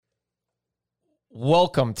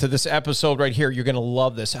Welcome to this episode right here. You're going to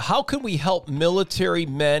love this. How can we help military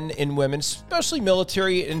men and women, especially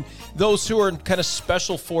military and those who are in kind of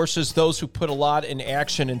special forces, those who put a lot in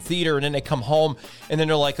action in theater, and then they come home and then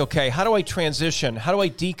they're like, okay, how do I transition? How do I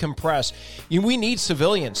decompress? We need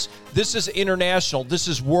civilians. This is international. This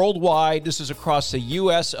is worldwide. This is across the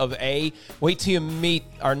U.S. of A. Wait till you meet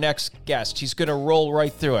our next guest. He's going to roll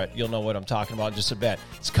right through it. You'll know what I'm talking about in just a bit.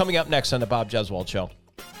 It's coming up next on the Bob Jeswald Show.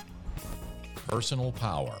 Personal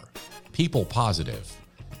power, people positive,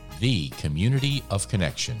 the community of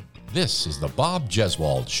connection. This is the Bob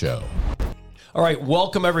Jeswald Show. All right,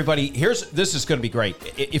 welcome everybody. This is going to be great.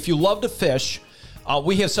 If you love to fish,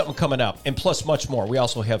 we have something coming up, and plus much more. We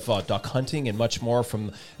also have duck hunting and much more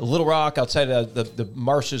from Little Rock, outside of the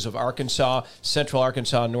marshes of Arkansas, Central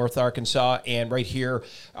Arkansas, North Arkansas, and right here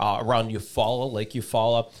around Eufaula, Lake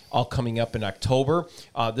Eufaula, all coming up in October.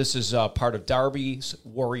 This is part of Darby's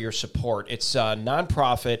Warrior Support. It's a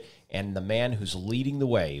nonprofit. And the man who's leading the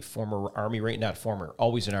way,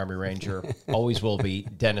 always an Army Ranger, always will be,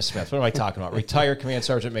 Dennis Smith. What am I talking about? Retired Command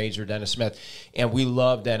Sergeant Major Dennis Smith. And we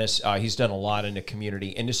love Dennis. He's done a lot in the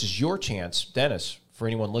community. And this is your chance, Dennis, for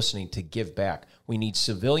anyone listening, to give back. We need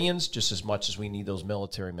civilians just as much as we need those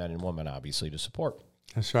military men and women, obviously, to support.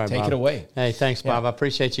 That's right, Take Bob. it away. Hey, thanks, Bob. I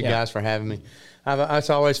appreciate you guys for having me. It's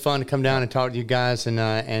always fun to come down and talk to you guys, and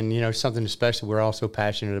something especially we're also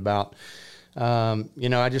passionate about.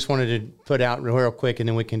 I just wanted to put out real quick, and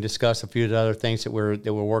then we can discuss a few of the other things that we're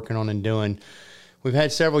working on and doing. We've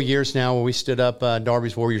had several years now where we stood up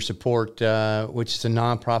Darby's Warrior Support, which is a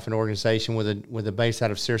nonprofit organization with a base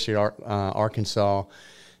out of Searcy, Arkansas.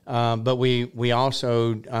 But we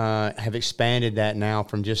also have expanded that now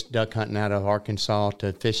from just duck hunting out of Arkansas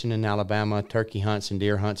to fishing in Alabama, turkey hunts and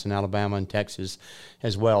deer hunts in Alabama and Texas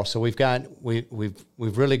as well. So we've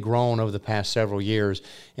really grown over the past several years,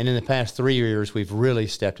 and in the past 3 years we've really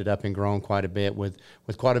stepped it up and grown quite a bit with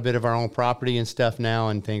quite a bit of our own property and stuff now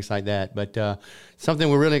and things like that. But something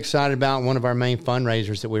we're really excited about, one of our main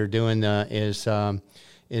fundraisers that we're doing is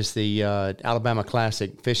the Alabama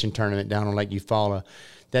Classic Fishing Tournament down on Lake Eufaula.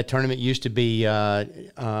 That tournament used to be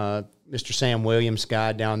Mr. Sam Williams'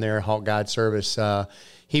 guide down there, Hawk Guide Service.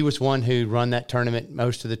 He was one who run that tournament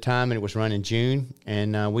most of the time, and it was run in June.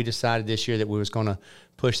 And we decided this year that we was going to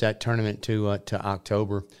push that tournament to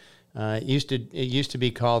October. It used to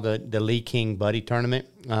be called the Lee King Buddy Tournament,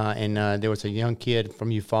 and there was a young kid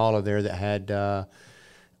from Eufaula there that had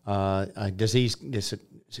a disease.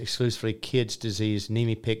 It's exclusively kids' disease,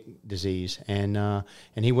 Niemann-Pick disease, and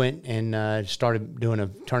he went and started doing a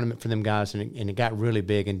tournament for them guys, and it got really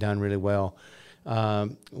big and done really well.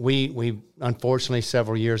 We unfortunately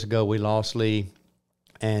several years ago we lost Lee,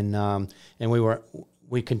 and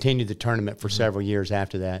we continued the tournament for several years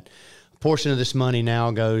after that. A portion of this money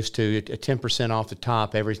now goes to 10% off the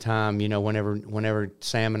top every time. Whenever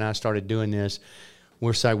Sam and I started doing this.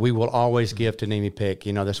 We're saying we will always give to Niemann-Pick.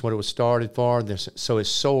 That's what it was started for. So it's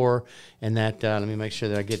SOAR, and that, let me make sure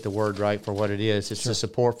that I get the word right for what it is. It's the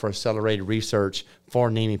support for accelerated research for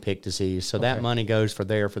Niemann-Pick disease. So that money goes for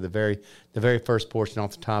the very first portion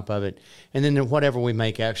off the top of it. And then whatever we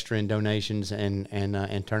make extra in donations and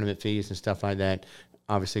tournament fees and stuff like that,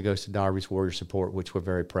 obviously goes to Darby's Warrior Support, which we're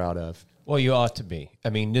very proud of. Well, you ought to be.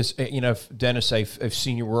 I mean, this. Dennis, I've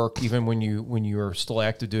seen your work even when you were still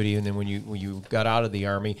active duty, and then when you got out of the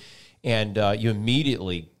Army, and you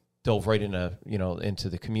immediately dove right into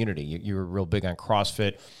the community. You were real big on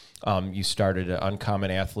CrossFit. You started an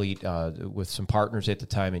Uncommon Athlete with some partners at the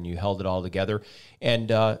time, and you held it all together.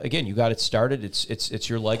 And again, you got it started. It's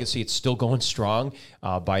your legacy. It's still going strong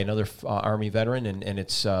by another Army veteran, and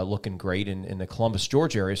it's looking great in the Columbus,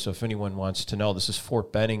 Georgia area. So if anyone wants to know, this is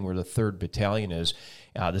Fort Benning, where the 3rd Battalion is.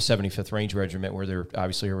 The 75th Ranger Regiment, where they're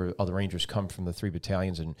obviously all the Rangers come from the 3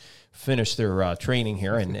 battalions and finish their training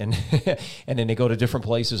here, and and then they go to different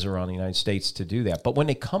places around the United States to do that. But when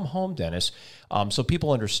they come home, Dennis, so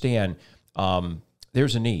people understand,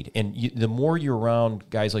 there's a need. And the more you're around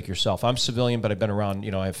guys like yourself, I'm civilian, but I've been around,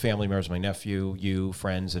 I have family members, my nephew, you,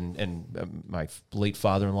 friends, and my late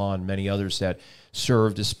father-in-law and many others that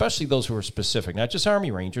served, especially those who are specific, not just Army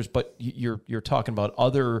Rangers, but you're talking about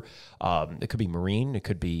other, it could be Marine, it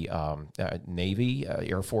could be Navy,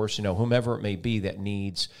 Air Force, whomever it may be that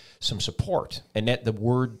needs some support. And that the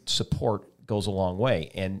word support goes a long way,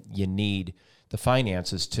 and you need the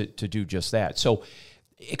finances to do just that. So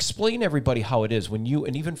explain to everybody how it is when you,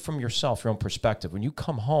 and even from yourself, your own perspective, when you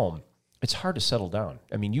come home, it's hard to settle down.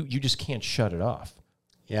 I mean, you just can't shut it off.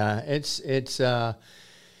 Yeah, it's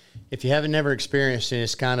if you haven't never experienced it,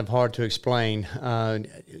 it's kind of hard to explain,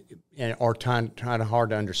 or kind of hard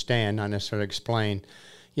to understand, not necessarily explain.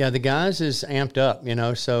 Yeah, the guys is amped up,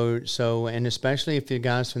 so and especially if the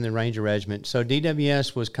guys from the Ranger Regiment. So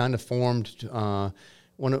DWS was kind of formed.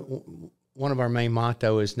 One of our main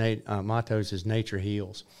mottos is nature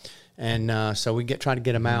heals, and so we try to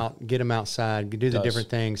get them out, get them outside, do the different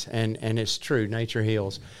things, and it's true, nature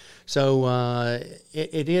heals. So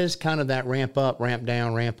it is kind of that ramp up, ramp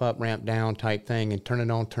down, ramp up, ramp down type thing, and turn it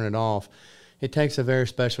on, turn it off. It takes a very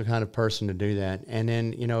special kind of person to do that, and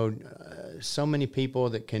then so many people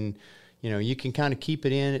that can, you can kind of keep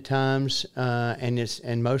it in at times,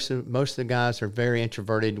 and most of the guys are very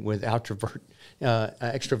introverted with extrovert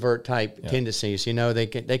type tendencies.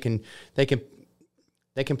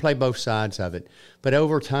 They can play both sides of it, but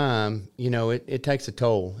over time, it takes a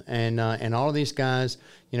toll, and all of these guys,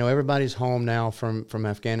 everybody's home now from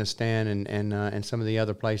Afghanistan and some of the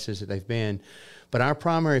other places that they've been. But our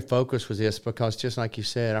primary focus was this, because just like you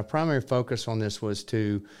said, our primary focus on this was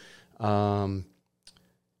to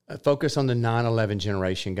focus on the 9/11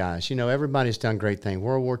 generation guys. Everybody's done great things.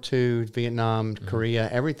 World War II, Vietnam, Korea,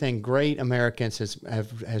 everything. Great Americans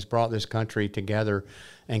has brought this country together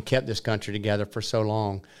and kept this country together for so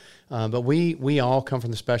long. But we all come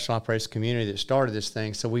from the special operations community that started this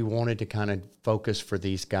thing, so we wanted to kind of focus for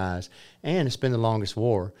these guys. And it's been the longest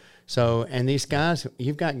war. So, and these guys,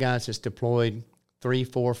 you've got guys that's deployed 3,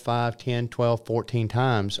 4, 5, 10, 12, 14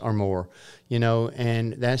 times or more,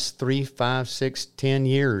 and that's 3, 5, 6, 10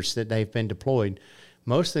 years that they've been deployed.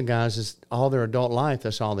 Most of the guys, is all their adult life,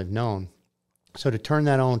 that's all they've known. So to turn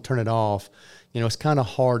that on, turn it off, it's kind of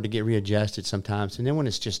hard to get readjusted sometimes. And then when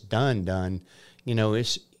it's just done,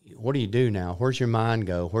 it's, what do you do now? Where's your mind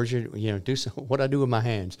go? Where's your, what do I do with my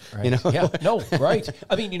hands? Right. Yeah, no, right.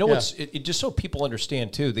 I mean, what's just so people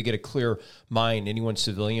understand too, they get a clear mind. Anyone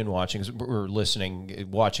civilian watching, or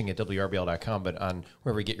watching at WRBL.com, but on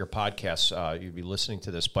wherever you get your podcasts, you'd be listening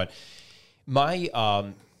to this. But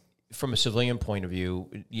from a civilian point of view,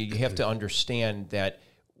 you have to understand that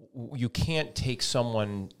you can't take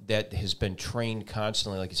someone that has been trained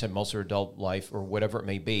constantly, like you said, most of their adult life or whatever it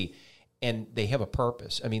may be, and they have a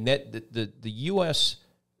purpose. I mean, that the U.S.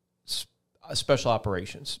 Special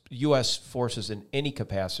Operations, U.S. forces in any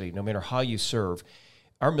capacity, no matter how you serve,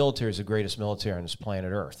 our military is the greatest military on this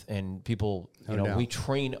planet Earth. And people, we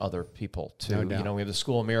train other people to, we have the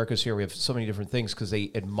School of Americas here. We have so many different things because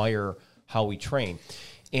they admire how we train.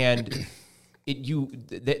 And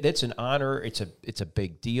that's an honor. It's a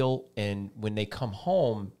big deal. And when they come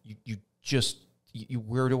home, you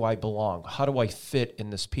where do I belong? How do I fit in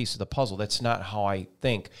this piece of the puzzle? That's not how I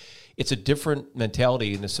think. It's a different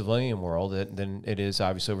mentality in the civilian world than it is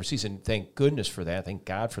obviously overseas. And thank goodness for that. Thank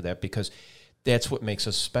God for that, because that's what makes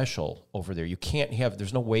us special over there. You can't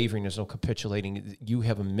there's no wavering, there's no capitulating. You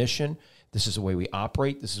have a mission. This is the way we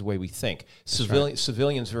operate. This is the way we think.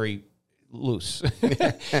 Civilians very loose.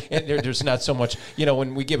 And there's not so much,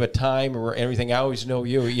 when we give a time or everything, I always know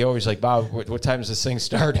you always like, Bob, what time does this thing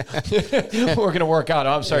start? We're going to work out.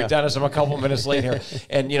 Oh, I'm sorry, Dennis, I'm a couple minutes late here.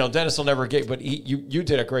 And, Dennis will never get, but you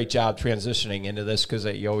did a great job transitioning into this, because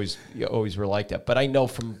you always were like that. But I know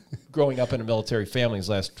from growing up in a military family these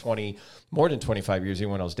last more than 25 years,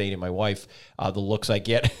 even when I was dating my wife, the looks I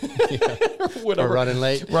get. Or running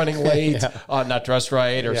late, not dressed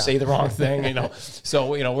right, or say the wrong thing,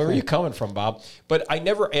 So, where are you coming from, Bob? But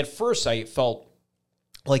at first I felt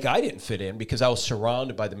like I didn't fit in, because I was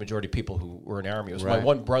surrounded by the majority of people who were in the Army. It was my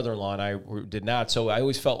one brother-in-law and I did not. So I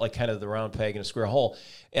always felt like kind of the round peg in a square hole.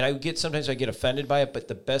 And sometimes I get offended by it, but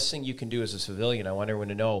the best thing you can do as a civilian, I want everyone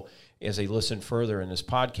to know, as they listen further in this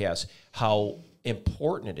podcast, how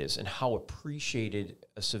important it is and how appreciated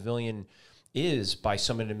a civilian is by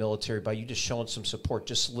someone in the military, by you just showing some support,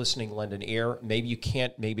 just listening, lend an ear. Maybe you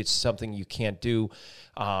can't, maybe it's something you can't do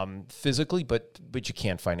physically, but you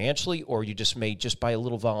can financially, or you just may just by a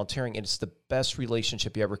little volunteering, and it's the best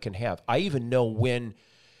relationship you ever can have. I even know when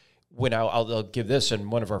I'll give this, in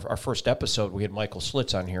one of our first episode, we had Michael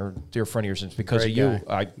Slitz on here, dear friend of yours, and it's because Great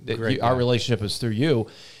of you. Our relationship is through you.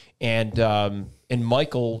 And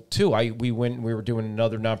Michael too. We were doing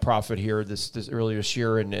another nonprofit here this earlier this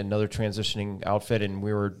year, and another transitioning outfit, and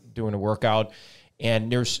we were doing a workout,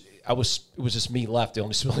 and it was just me left, the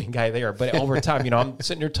only civilian guy there. But over time, I'm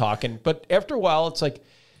sitting there talking, but after a while, it's like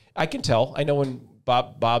I can tell. I know when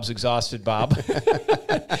Bob's exhausted, Bob,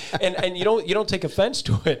 and you don't take offense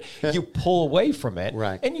to it. You pull away from it,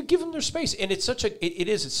 right? And you give them their space, and it's such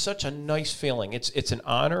a nice feeling. It's an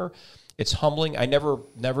honor. It's humbling. I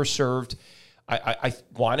never served. I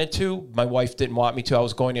wanted to. My wife didn't want me to. I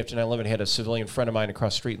was going after 9/11. I had a civilian friend of mine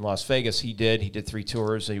across the street in Las Vegas. He did 3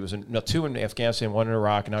 tours. He was 2 in Afghanistan, 1 in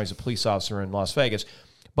Iraq, and now he's a police officer in Las Vegas.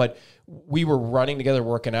 But we were running together,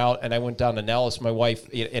 working out, and I went down to Nellis. My wife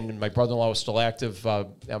and my brother-in-law was still active.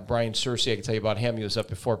 Brian Searcy, I can tell you about him. He was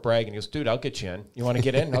up at Fort Bragg, and he goes, "Dude, I'll get you in. You want to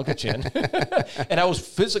get in? I'll get you in." And I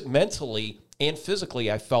was mentally and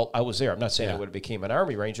physically, I felt I was there. I'm not saying I would have became an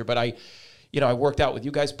Army Ranger, but I worked out with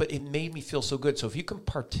you guys, but it made me feel so good. So if you can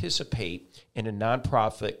participate in a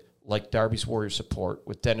nonprofit like Darby's Warrior Support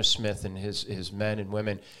with Dennis Smith and his men and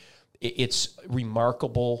women, it's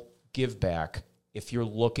remarkable give back if you're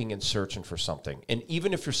looking and searching for something. And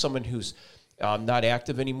even if you're someone who's not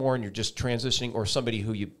active anymore and you're just transitioning, or somebody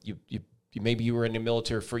who you maybe you were in the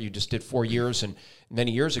military you just did 4 years and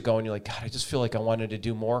many years ago, and you're like, God, I just feel like I wanted to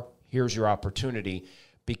do more. Here's your opportunity,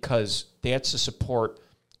 because that's the support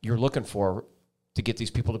you're looking for to get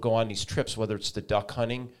these people to go on these trips, whether it's the duck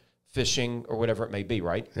hunting, fishing, or whatever it may be,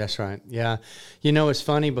 right? That's right. Yeah. It's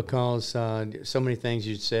funny because so many things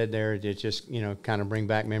you said there that just, kind of bring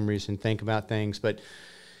back memories and think about things. But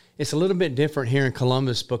it's a little bit different here in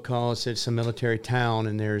Columbus because it's a military town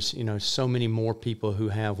and there's, so many more people who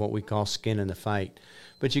have what we call skin in the fight.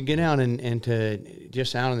 But you get out into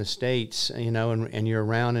just out in the States, and you're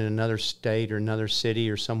around in another state or another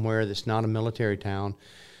city or somewhere that's not a military town.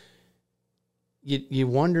 You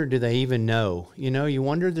wonder, do they even know? You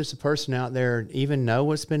wonder, does the person out there even know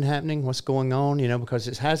what's been happening, what's going on? Because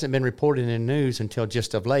it hasn't been reported in the news until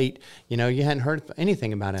just of late. You hadn't heard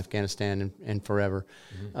anything about Afghanistan in forever.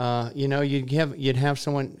 Mm-hmm. You'd have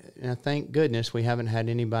someone. And thank goodness we haven't had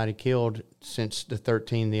anybody killed since the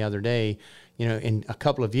 13 the other day. In a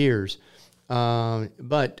couple of years.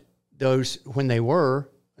 But those, when they were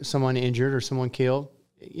someone injured or someone killed,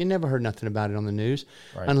 you never heard nothing about it on the news,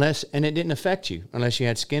 right. And it didn't affect you unless you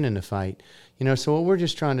had skin in the fight. So what we're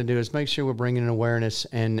just trying to do is make sure we're bringing in awareness.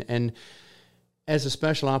 And as a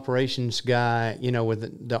special operations guy,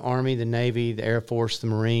 with the Army, the Navy, the Air Force, the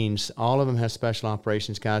Marines, all of them have special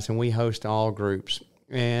operations guys, and we host all groups.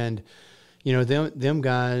 And them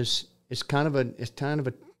guys, it's kind of a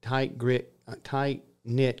tight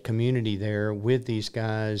knit community there with these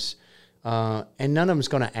guys. And none of them's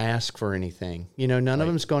going to ask for anything. None of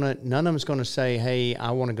them's going to say, "Hey,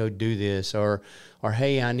 I want to go do this," or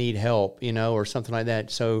 "Hey, I need help," or something like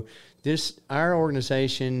that. So our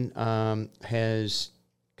organization has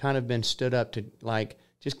kind of been stood up to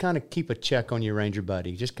just kind of keep a check on your Ranger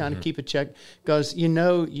buddy. Just kind of keep a check, because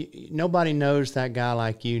nobody knows that guy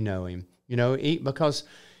like you know him. Because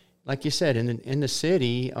like you said, in the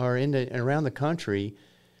city or around the country,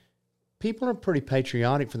 people are pretty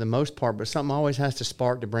patriotic for the most part, but something always has to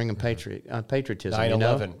spark to bring them patriotism.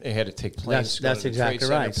 9/11, it had to take place. That's exactly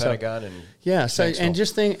right. Pentagon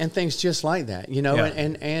and things just like that,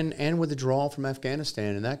 and with the draw from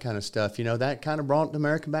Afghanistan and that kind of stuff, that kind of brought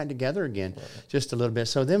America back together again, just a little bit.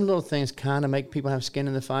 So them little things kind of make people have skin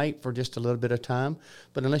in the fight for just a little bit of time.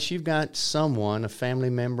 But unless you've got someone, a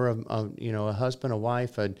family member, a husband, a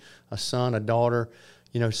wife, a son, a daughter,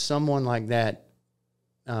 someone like that,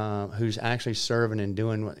 who's actually serving and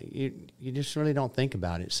doing what you just really don't think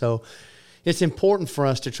about it. So it's important for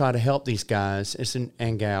us to try to help these guys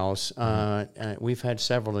and gals. We've had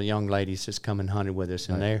several young ladies that's come and hunted with us,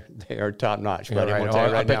 and they are top notch. Yeah,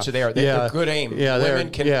 right. I bet you they are. They're good aim. Yeah,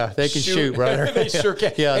 women they can shoot, brother. They sure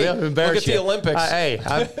can. Yeah, they'll embarrass you. Look at the Olympics.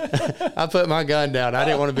 I put my gun down. I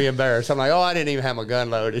didn't want to be embarrassed. I'm like, I didn't even have my gun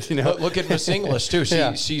loaded. Look at Miss English too.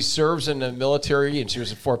 She serves in the military, and she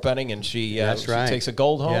was at Fort Benning, and she takes a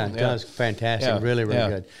gold home. Yeah, does fantastic. Really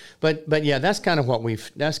good. But yeah, that's kind of what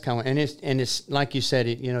and it's like you said,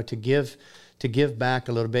 to give back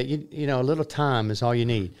a little bit. A little time is all you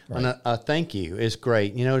need. Right. And a thank you is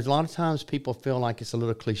great. A lot of times people feel like it's a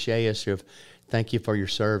little cliche-ish of thank you for your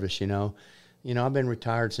service. I've been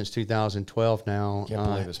retired since 2012 now. Can't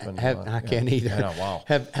believe it's been I can't either. I know, wow.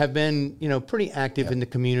 Have been pretty active in the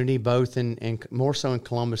community, both in more so in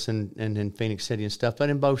Columbus and in Phoenix City and stuff, but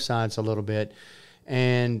in both sides a little bit.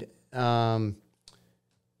 And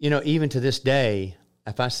even to this day,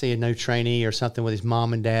 if I see a new trainee or something with his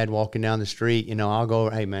mom and dad walking down the street, I'll go,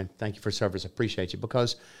 "Hey, man, thank you for service. I appreciate you."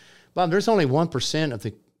 Because, Bob, there's only 1% of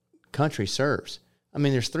the country serves. I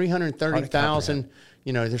mean, there's 330,000,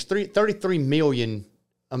 there's 33 million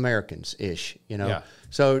Americans-ish,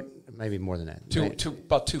 So maybe more than that.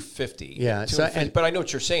 About 250. Yeah. But I know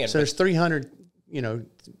what you're saying. So there's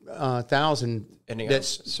 300,000 that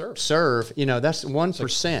serve. That's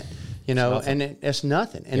 1%. And it's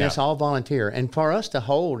nothing. And it's all volunteer. And for us to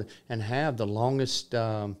hold and have the longest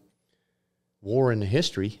war in the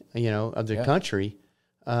history, of the country,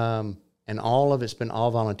 and all of it's been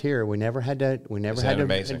all volunteer. We never had to. Do a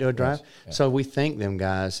drive. Yes. Yeah. So we thank them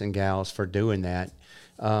guys and gals for doing that.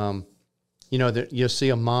 you know, you'll see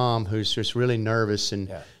a mom who's just really nervous and.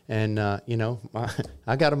 Yeah. And, you know,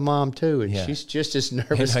 I got a mom too, and she's just as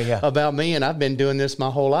nervous about me. And I've been doing this my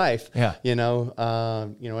whole life, you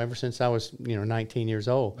know, ever since I was, 19 years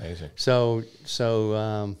old. Amazing. So,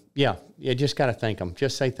 yeah, you just got to thank them.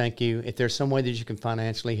 Just say thank you. If there's some way that you can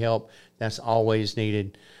financially help, that's always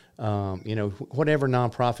needed. Whatever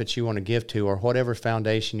nonprofits you want to give to or whatever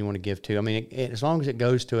foundation you want to give to. I mean, as long as it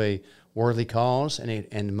goes to a worthy cause and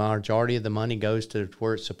the majority of the money goes to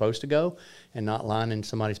where it's supposed to go and not lining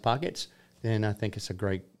somebody's pockets, then I think it's a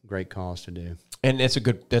great cause to do. And that's a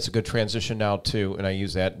good transition now too. And I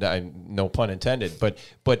use that, no pun intended, but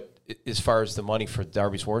as far as the money for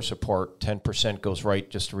Darby's War Support, 10% goes right,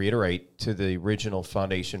 just to reiterate, to the original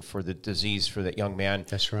foundation for the disease for that young man.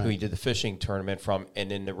 That's right. Who he did the fishing tournament from.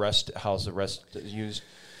 And then the rest, how's the rest used?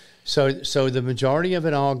 So the majority of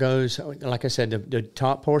it all goes, like I said, the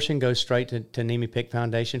top portion goes straight to Nemi Pick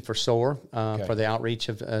Foundation for SOAR, for the outreach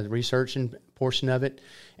of research and portion of it.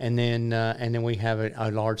 And then we have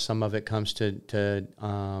a large sum of it comes to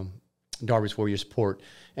Darby's Warrior Support.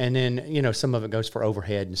 And then, some of it goes for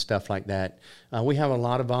overhead and stuff like that. We have a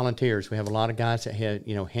lot of volunteers. We have a lot of guys that have,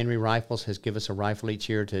 Henry Rifles has given us a rifle each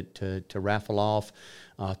year to raffle off.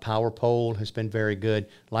 Power Pole has been very good.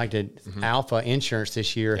 Like the Alpha Insurance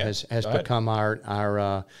this year has become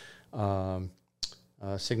our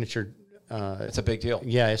signature. It's a big deal.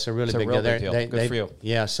 Yeah, it's a really big real deal. Big deal. Good for you.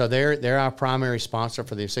 Yeah, so they're our primary sponsor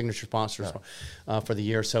for the signature sponsors for the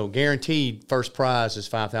year. So guaranteed first prize is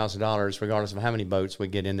 $5,000, regardless of how many boats we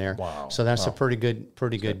get in there. Wow. So that's a pretty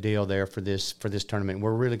good deal there for this tournament.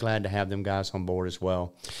 We're really glad to have them guys on board as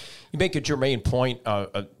well. You make a germane point.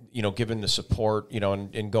 Given the support,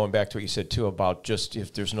 and going back to what you said too about just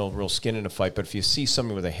if there's no real skin in the fight, but if you see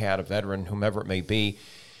somebody with a hat, a veteran, whomever it may be,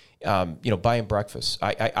 buy him breakfast.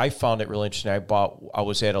 I found it really interesting. I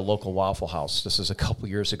was at a local Waffle House. This is a couple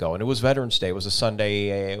years ago, and it was Veterans Day. It was a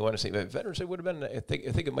Sunday. I want to say Veterans Day would have been. I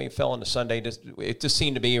think it may have fell on a Sunday. It just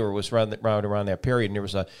seemed to be, or was around that period. And there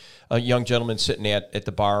was a young gentleman sitting at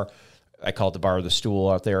the bar. I call it the bar or the stool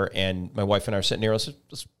out there, and my wife and I are sitting there. Let's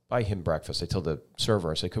buy him breakfast. I told the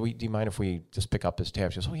server, I said, do you mind if we just pick up his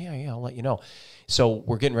tab? She goes, oh, yeah, I'll let you know. So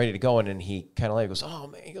we're getting ready to go, and then he kind of goes, oh,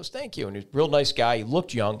 man, he goes, thank you. And he's a real nice guy. He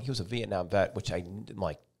looked young. He was a Vietnam vet, which I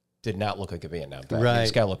did not look like a Vietnam vet. Right.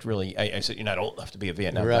 This guy looked really, I said, you're not old enough to be a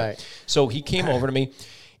Vietnam vet. So he came over to me.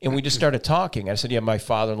 And we just started talking. I said, yeah, my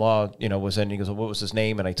father-in-law, was in. He goes, well, what was his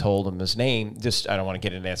name? And I told him his name. I don't want to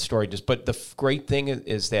get into that story. But the great thing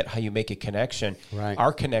is that how you make a connection. Right.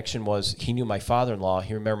 Our connection was he knew my father-in-law.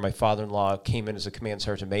 He remembered my father-in-law came in as a command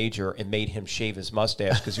sergeant major and made him shave his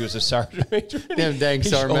mustache because he was a sergeant major. Them dang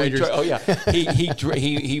sergeant majors.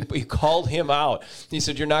 He called him out. He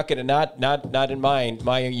said, you're not going to not in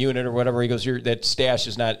my unit or whatever. He goes, that stash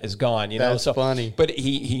is gone. That's funny. But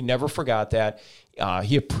he never forgot that.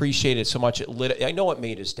 He appreciated it so much. I know it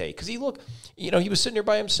made his day because he was sitting there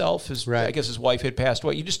by himself. I guess his wife had passed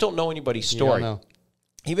away. You just don't know anybody's story. Don't know.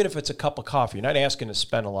 Even if it's a cup of coffee, you're not asking to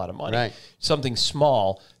spend a lot of money. Right. Something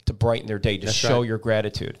small to brighten their day, to show your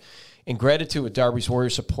gratitude. And gratitude with Darby's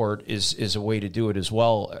Warrior Support is a way to do it as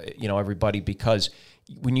well, everybody, because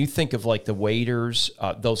when you think of like the waders,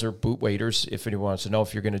 those are boot waders, if anyone wants to know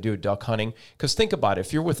if you're going to do duck hunting. Because think about it.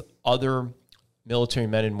 If you're with other military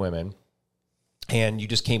men and women, and you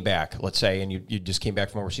just came back, let's say, and you just came back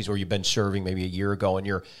from overseas, or you've been serving maybe a year ago, and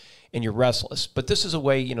you're restless. But this is a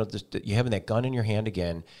way, you having that gun in your hand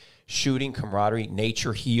again, shooting, camaraderie,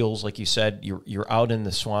 nature heals, like you said. You're out in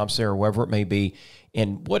the swamps there, or wherever it may be,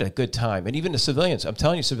 and what a good time. And even the civilians, I'm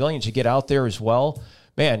telling you, civilians, you get out there as well,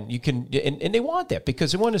 man. You can, and they want that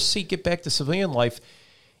because they want to get back to civilian life.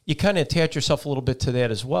 You kind of attach yourself a little bit to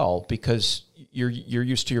that as well because you're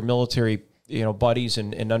used to your military, buddies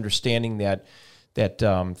and understanding that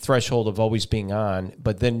threshold of always being on,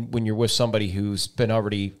 but then when you're with somebody who's been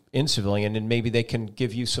already in civilian and maybe they can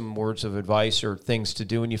give you some words of advice or things to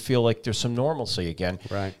do and you feel like there's some normalcy again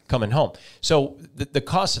coming home. So the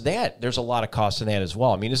cost of that, there's a lot of cost in that as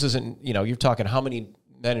well. I mean, this isn't, you're talking how many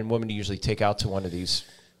men and women do you usually take out to one of these?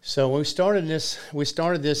 So we started this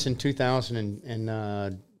in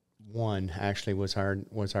 2001. Actually was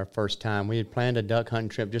our first time. We had planned a duck hunting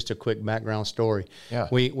trip. Just a quick background story. Yeah.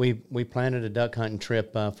 We planned a duck hunting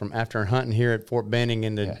trip from after hunting here at Fort Benning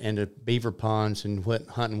in the beaver ponds and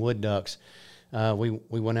hunting wood ducks. We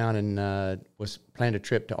went out and planned a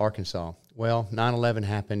trip to Arkansas. Well, 9/11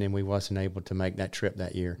 happened and we wasn't able to make that trip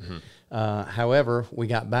that year. Mm-hmm. However, we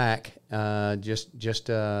got back just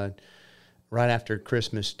right after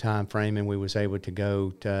Christmas time frame, and we was able to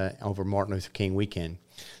go over Martin Luther King weekend.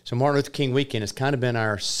 So Martin Luther King weekend has kind of been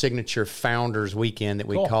our signature founders weekend that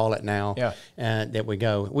we call it now. Yeah. That we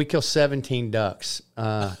go. We kill 17 ducks,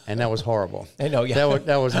 and that was horrible. I know, yeah.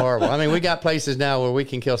 That was horrible. I mean, we got places now where we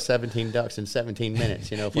can kill 17 ducks in 17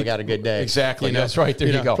 minutes, if we got a good day. Exactly. That's right. There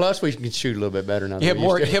you go. Plus, we can shoot a little bit better now. You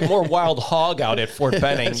have more wild hog out at Fort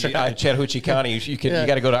Benning, Chattahoochee County. You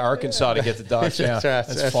got to go to Arkansas to get the ducks. Yeah,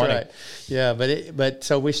 that's funny. Right. Yeah, but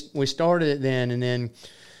so we started it then, and then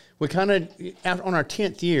we kind of, on our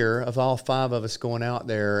 10th year of all 5 of us going out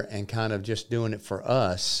there and kind of just doing it for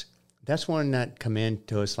us, that's when that come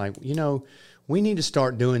into us like, we need to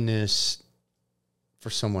start doing this for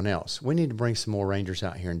someone else. We need to bring some more Rangers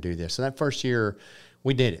out here and do this. So that first year,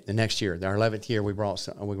 we did it. The next year, our 11th year, we brought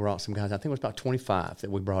some guys. I think it was about 25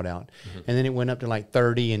 that we brought out. Mm-hmm. And then it went up to like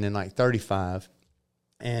 30 and then like 35.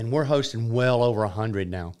 And we're hosting well over 100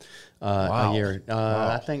 now a year.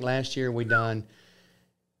 I think last year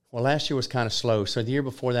last year was kind of slow. So the year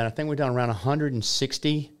before that, I think we've done around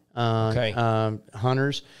 160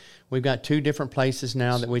 hunters. We've got 2 different places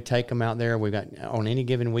now that we take them out there. We've got, on any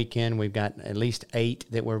given weekend, we've got at least 8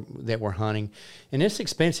 that we're hunting, and it's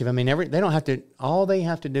expensive. I mean, they don't have to. All they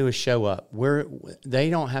have to do is show up. They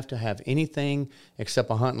don't have to have anything except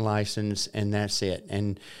a hunting license, and that's it.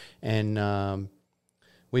 And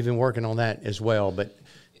we've been working on that as well, but.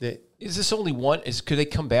 Is this only one? Could they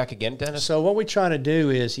come back again, Dennis? So what we try to do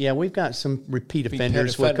is, we've got some repeat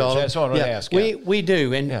offenders. We call them. That's what I want to ask. We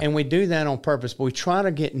do, and we do that on purpose. But we try to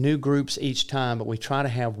get new groups each time, but we try to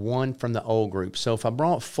have one from the old group. So if I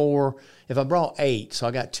brought 8, so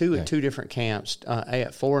I got 2 at 2 different camps,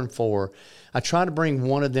 4 and 4. I try to bring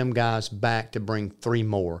one of them guys back to bring 3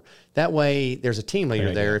 more. That way, there's a team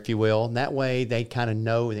leader there, if you will. And that way, they kind of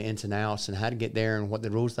know the ins and outs and how to get there and what the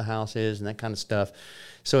rules of the house is and that kind of stuff.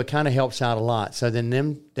 So it kind of helps out a lot. So then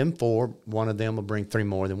them 4, one of them will bring 3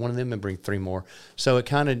 more. Then one of them will bring 3 more. So it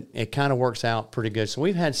kind of works out pretty good. So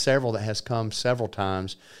we've had several that has come several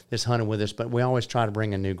times that's hunted with us, but we always try to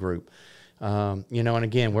bring a new group. And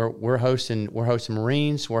again, we're hosting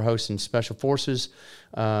Marines, we're hosting Special Forces,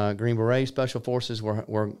 Green Beret Special Forces,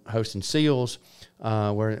 we're hosting SEALs,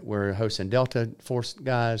 we're hosting Delta Force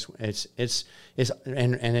guys.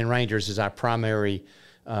 And then Rangers is our primary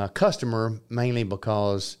customer, mainly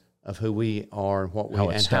because of who we are, what we how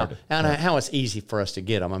it's easy for us to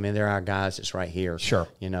get them. I mean, they're our guys. It's right here. Sure.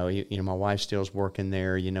 My wife still's working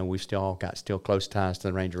there. We've still got close ties to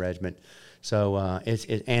the Ranger Regiment. So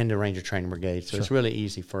and the Ranger Training Brigade. So It's really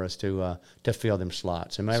easy for us to fill them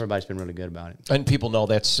slots. And everybody's been really good about it. And people know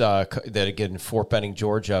that again, Fort Benning,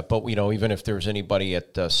 Georgia. But even if there's anybody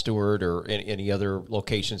at Stewart or any other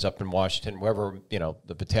locations up in Washington, wherever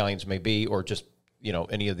the battalions may be, or just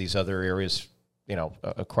any of these other areas,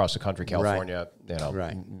 across the country, California,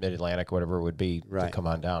 Mid Atlantic, whatever it would be, to come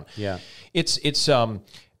on down. Yeah, it's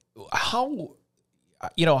how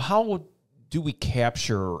do we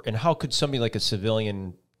capture, and how could somebody like a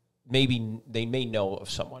civilian, maybe they may know of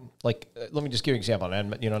someone, like, let me just give you an example,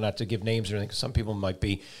 and not to give names or anything, because some people might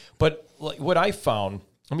be, but what I found,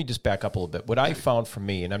 let me just back up a little bit. What I found for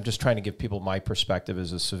me, and I'm just trying to give people my perspective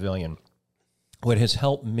as a civilian, what has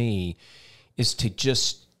helped me is to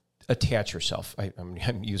just attach yourself. I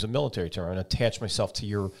use a military term, and attach myself to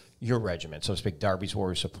your regiment, so to speak. Darby's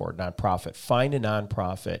Warrior Support, nonprofit. Find a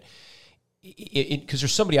nonprofit. Because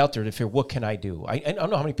there's somebody out there to figure, what can I do? I don't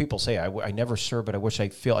know how many people say, I never served, but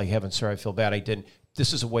I haven't served, I feel bad I didn't.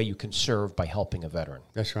 This is a way you can serve by helping a veteran.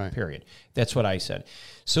 That's right. Period. That's what I said.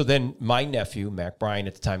 So then my nephew, Mac Bryan,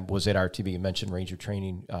 at the time was at RTB. You mentioned Ranger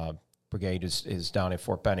Training Brigade is down at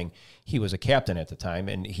Fort Benning. He was a captain at the time,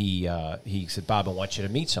 and he said, Bob, I want you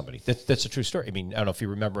to meet somebody. That's a true story. I mean, I don't know if you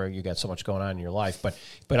remember, you got so much going on in your life, but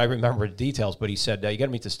I remember the details. But he said, you got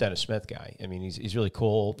to meet this Dennis Smith guy. I mean, he's really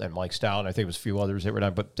cool, and Mike Stout, and I think it was a few others that were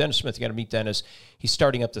down. But Dennis Smith, you got to meet Dennis. He's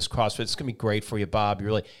starting up this CrossFit. It's going to be great for you, Bob.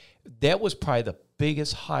 That was probably the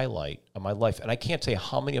biggest highlight of my life. And I can't tell you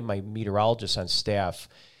how many of my meteorologists on staff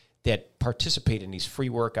that participate in these free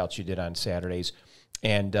workouts you did on Saturdays,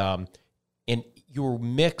 and you were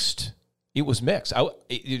mixed. It was mixed.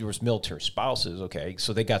 There was military spouses, okay,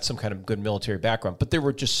 so they got some kind of good military background, but there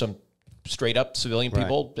were just some straight up civilian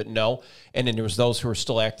people that know, and then there was those who were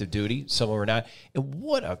still active duty, some were not. And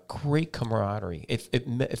what a great camaraderie!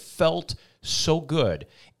 It felt so good.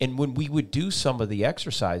 And when we would do some of the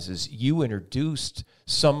exercises, you introduced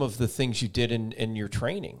some of the things you did in your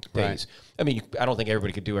training days. I mean, I don't think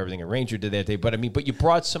everybody could do everything a Ranger did that day, but you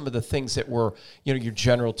brought some of the things that were, your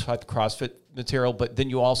general type CrossFit material, but then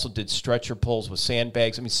you also did stretcher pulls with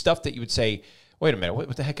sandbags. I mean, stuff that you would say, wait a minute,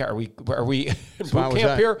 what the heck are we in boot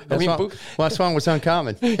camp here? Are we in boot? Well, that's why it was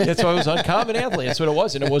uncommon. That's why it was uncommon athlete. That's what it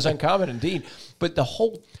was, and it was uncommon indeed. But the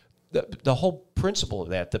whole principle of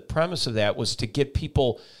that, the premise of that, was to get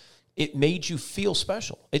people. It made you feel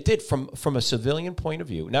special. It did from a civilian point of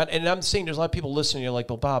view. And I'm saying there's a lot of people listening. You're like,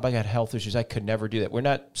 well, Bob, I got health issues. I could never do that. We're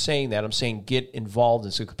not saying that. I'm saying get involved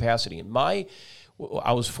in some capacity. And I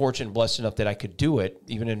was fortunate and blessed enough that I could do it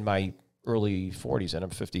even in my early 40s, and I'm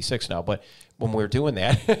 56 now. But when we were doing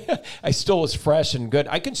that, I still was fresh and good.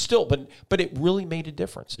 I can still, but it really made a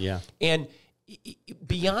difference. Yeah. And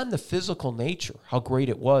beyond the physical nature, how great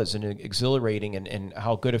it was and exhilarating and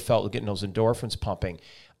how good it felt getting those endorphins pumping,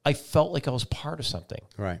 I felt like I was part of something.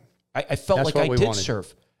 Right. I felt That's like I did wanted.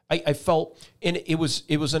 serve. I felt, and it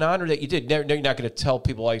was an honor that you did. You're not going to tell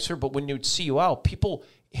people I served, but when they would see you out, people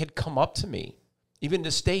had come up to me. Even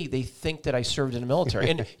this day, they think that I served in the military.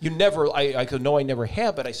 And you never, I could know I never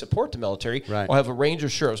have, but I support the military. Right. I'll have a Ranger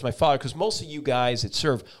shirt. It was my father, because most of you guys that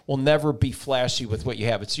serve will never be flashy with what you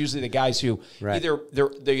have. It's usually the guys who either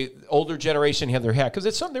the older generation have their hat, because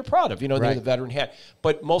it's something they're proud of. You know, they're the veteran hat.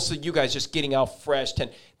 But most of you guys just getting out fresh.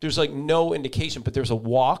 There's like no indication, but there's a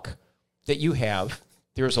walk that you have.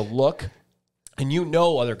 There's a look. And you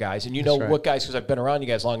know other guys, and you know what guys, because I've been around you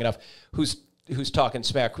guys long enough, who's talking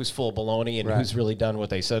smack, who's full of baloney, and who's really done what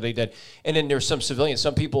they said they did. And then there's some civilians.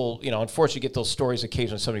 Some people, unfortunately get those stories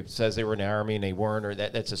occasionally. Somebody says they were in the Army and they weren't, or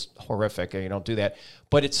that's just horrific, and you don't do that.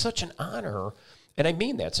 But it's such an honor, and I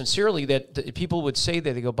mean that sincerely, that people would say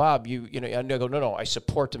that. They go, Bob, and I go, no, I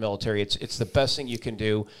support the military. It's the best thing you can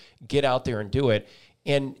do. Get out there and do it.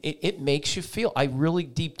 And it makes you feel, I really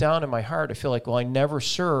deep down in my heart, I feel like, well, I never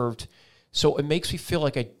served, so it makes me feel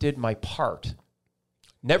like I did my part.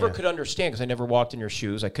 Never could understand, because I never walked in your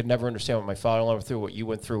shoes. I could never understand what my father went through, what you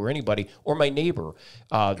went through, or anybody, or my neighbor,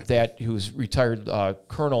 who's retired lieutenant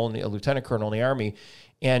colonel in the Army,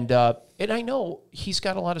 and I know he's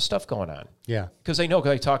got a lot of stuff going on. Yeah, because I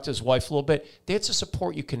talked to his wife a little bit. That's a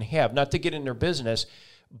support you can have, not to get in their business,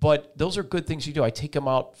 but those are good things you do. I take him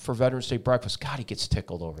out for Veterans Day breakfast. God, he gets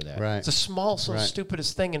tickled over that. Right. It's the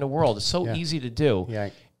stupidest thing in the world. It's so easy to do.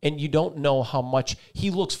 Yeah. And you don't know how much he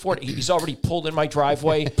looks forward. He's already pulled in my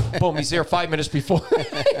driveway. Boom, he's there 5 minutes before.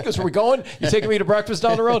 Because we're going, you taking me to breakfast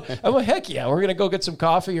down the road? I'm like, heck yeah, we're going to go get some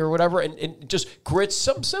coffee or whatever, and just grits,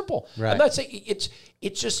 something simple. Right. I'm not saying it's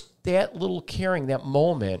just that little caring, that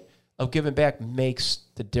moment of giving back makes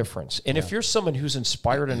the difference. And if you're someone who's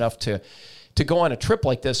inspired enough to go on a trip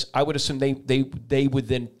like this, I would assume they would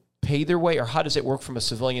then pay their way, or how does it work from a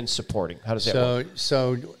civilian supporting? How does that work?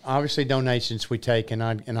 So obviously donations we take, and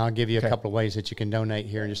I'll give you a couple of ways that you can donate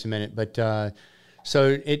here in just a minute. But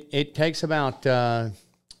so it takes about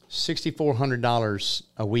 $6,400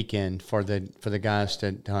 a weekend for the guys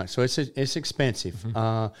to hunt. So it's expensive,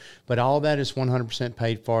 but all of that is 100%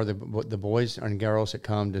 paid for. The boys and girls that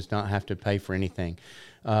come does not have to pay for anything.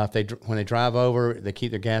 When they drive over, they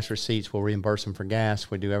keep their gas receipts. We'll reimburse them for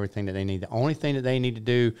gas. We do everything that they need. The only thing that they need to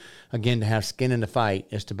do, again, to have skin in the fight,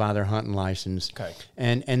 is to buy their hunting license. Okay.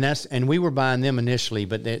 And we were buying them initially,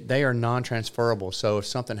 but they are non-transferable. So if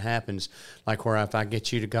something happens, like if I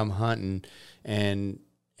get you to come hunting and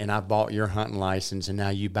I bought your hunting license and now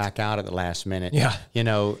you back out at the last minute,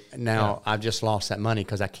 I've just lost that money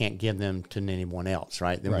because I can't give them to anyone else,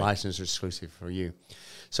 right? The license is exclusive for you.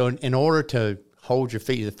 So in order to hold your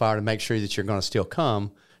feet to the fire to make sure that you're going to still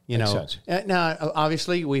come, Makes sense. Now,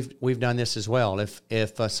 obviously, we've done this as well. If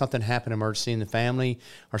something happened, emergency in the family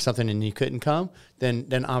or something, and you couldn't come,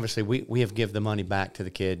 then obviously we have give the money back to the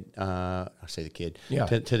kid. I say the kid,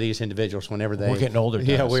 to these individuals whenever we're getting older.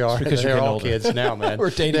 Yeah, we are. Because they're all older. Kids now, man. We're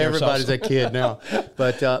dating Everybody's a kid now.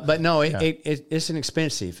 But no, it's an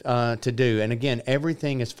expensive to do. And again,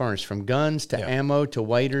 everything is furnished, from guns to ammo to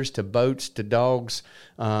waders to boats to dogs,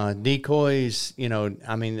 decoys.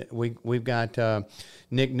 We've got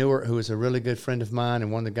Nick Newer, who is a really good friend of mine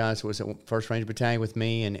and one of the guys that was at 1st Ranger Battalion with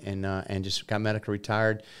me and just got medically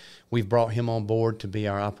retired. We've brought him on board to be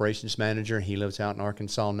our operations manager. He lives out in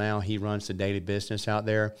Arkansas now. He runs the daily business out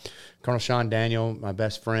there. Colonel Sean Daniel, my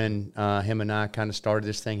best friend, him and I kind of started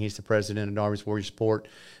this thing. He's the president of Darby's Warrior Sport.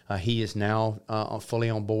 He is now fully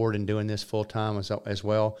on board and doing this full time as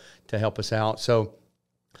well to help us out. So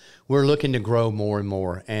we're looking to grow more and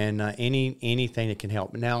more, and anything that can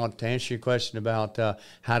help. Now, to answer your question about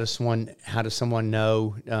how does someone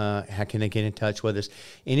know, how can they get in touch with us?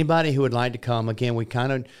 Anybody who would like to come, again,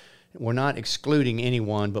 we're not excluding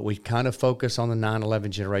anyone, but we kind of focus on the 9/11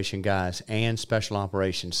 generation guys and special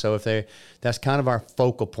operations. So that's kind of our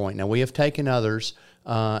focal point. Now, we have taken others,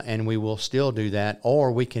 and we will still do that,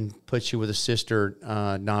 or we can put you with a sister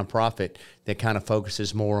nonprofit that kind of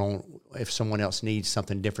focuses more on if someone else needs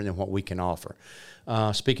something different than what we can offer.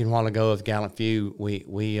 Speaking a while ago of Gallant Few,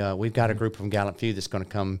 we've got a group from Gallant Few that's going to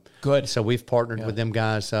come. Good. So we've partnered with them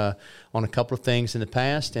guys on a couple of things in the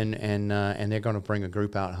past, and they're going to bring a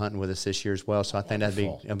group out hunting with us this year as well. So I think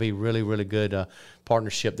that'd be really, really good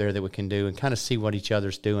partnership there that we can do and kind of see what each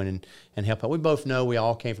other's doing and help out. We both know we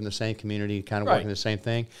all came from the same community, kind of working the same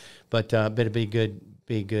thing, but it'd be good.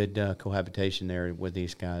 Be good cohabitation there with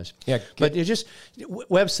these guys. Yeah, but it's just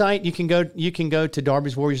website. You can go to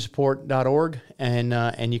Darby'sWarriorSupport.org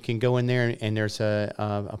and you can go in there and there's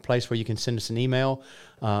a place where you can send us an email.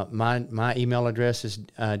 My email address is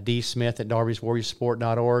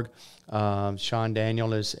dsmith@Darby'sWarriorSupport.org. Sean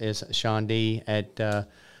Daniel is Sean D at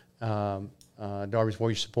Darby's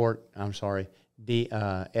Warrior Support. I'm sorry.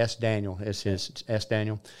 S. Daniel is his S.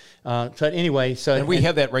 Daniel. But anyway, and we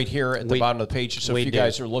have that right here at the bottom of the page. So if you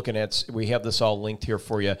guys are looking at, we have this all linked here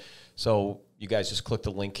for you. So you guys just click the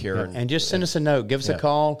link here and just send us a note. Give us a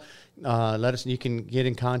call. Let us. You can get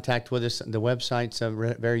in contact with us. The website's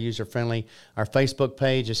very user friendly. Our Facebook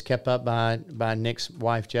page is kept up by Nick's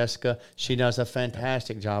wife Jessica. She does a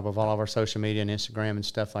fantastic job of all of our social media and Instagram and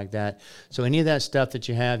stuff like that. So any of that stuff that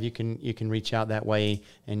you have, you can reach out that way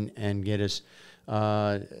and get us.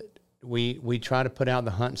 We try to put out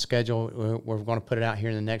the hunting schedule. We're going to put it out here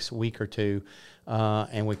in the next week or two,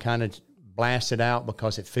 and we kind of blast it out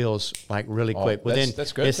because it feels like really quick.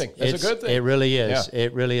 That's a good thing. That's a good thing. It really is. Yeah.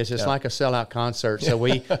 It really is. It's like a sellout concert. So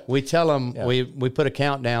we tell them we put a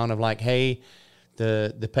countdown of like, hey,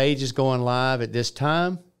 the page is going live at this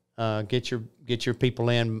time. Get your people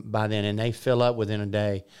in by then, and they fill up within a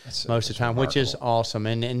day most of the time, which is awesome.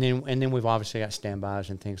 And then we've obviously got standbys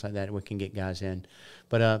and things like that we can get guys in,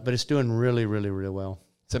 but it's doing really, really, really well.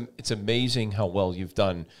 It's amazing how well you've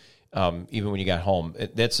done, even when you got home.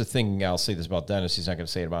 That's the thing. I'll say this about Dennis. He's not going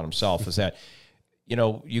to say it about himself. Is that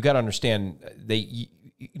you got to understand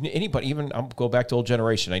anybody, even I'll go back to old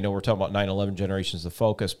generation. I know we're talking about 9/11 generations, the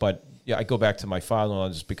focus, but I go back to my father-in-law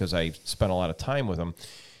just because I spent a lot of time with him.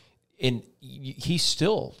 And he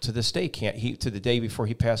still, to this day, to the day before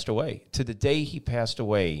he passed away, with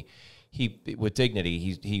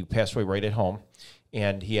dignity, he passed away right at home.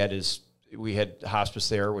 And we had hospice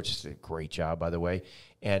there, which is a great job, by the way.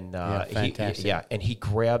 And fantastic. he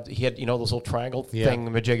had those little triangle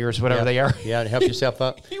thing-majiggers, whatever they are. Yeah, to help yourself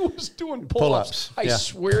up. He was doing pull-ups. I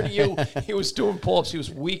swear to you, he was doing pull-ups. He was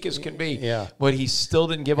weak as can be. Yeah. But he still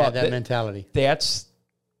didn't give up. That mentality. That's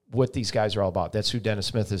what these guys are all about. That's who Dennis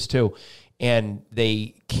Smith is too. And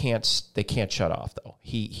they can't shut off though.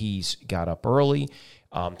 He's got up early.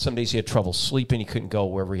 Some days he had trouble sleeping. He couldn't go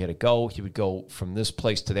wherever he had to go. He would go from this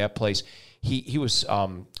place to that place. He was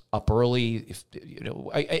up early,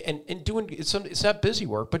 and doing it's not busy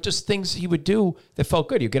work, but just things he would do that felt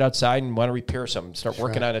good. He'd get outside and want to repair something, start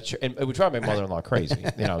working on it, and it would drive my mother-in-law crazy.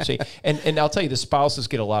 See, and I'll tell you, the spouses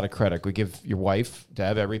get a lot of credit. We give your wife,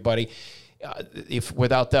 Deb, everybody. If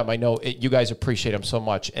without them, I know you guys appreciate them so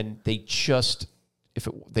much, and they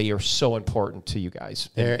are so important to you guys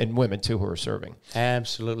and women too who are serving.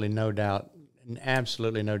 Absolutely, no doubt.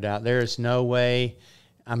 Absolutely, no doubt. There is no way.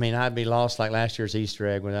 I mean, I'd be lost like last year's Easter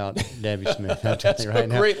egg without Debbie Smith. I'm telling you right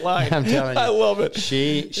now. Great line. I'm telling you, I love it.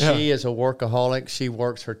 She is a workaholic. She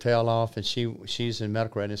works her tail off, and she's a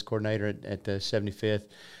medical readiness coordinator at the 75th.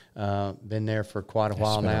 Been there for quite a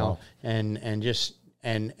while now, and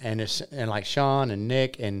like Sean and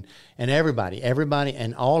Nick and everybody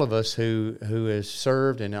and all of us who has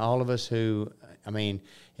served and all of us who, I mean,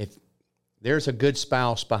 if there's a good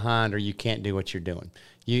spouse behind her, you can't do what you're doing.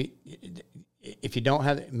 If you don't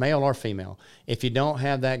have, male or female, if you don't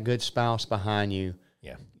have that good spouse behind you,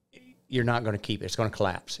 you're not going to keep it. It's going to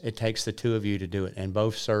collapse. It takes the two of you to do it, and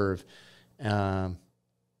both serve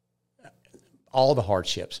all the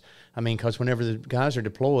hardships. I mean, because whenever the guys are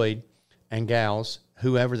deployed and gals,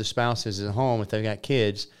 whoever the spouse is at home, if they've got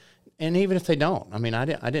kids, and even if they don't, I mean, I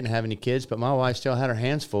didn't have any kids, but my wife still had her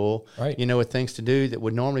hands full, right, with things to do that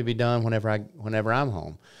would normally be done whenever I'm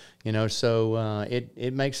home, so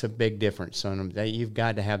it makes a big difference. And you've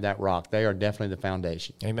got to have that rock. They are definitely the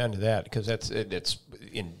foundation. Amen to that, because it's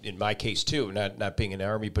in my case too, not being in the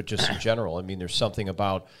Army, but just in general. I mean, there's something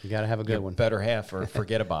about you got to have a good one. Better half or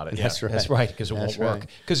forget about it. That's right. That's right, because it won't work.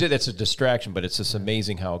 Because that's a distraction, but it's just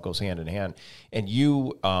amazing how it goes hand in hand. And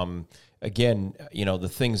you, again, the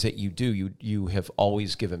things that you do, you have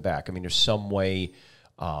always given back. I mean, there's some way.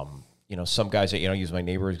 Some guys that, use my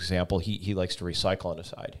neighbor's example, he likes to recycle on the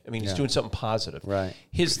side. I mean, he's doing something positive. Right.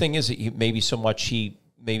 His thing is that maybe so much he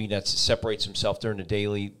maybe that separates himself during the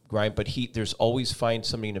daily grind, but there's always find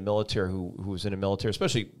somebody in the military who was in the military,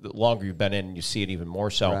 especially the longer you've been in, you see it even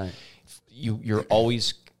more so. Right. You're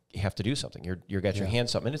always have to do something. You're got your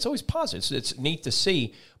hands up, and it's always positive. It's neat to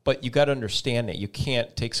see, but you got to understand that you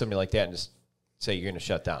can't take somebody like that and just say you're going to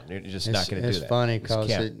shut down. You're just not going to do that. It's funny because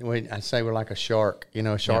I say we're like a shark. You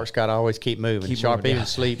know, a shark's got to always keep moving. Shark even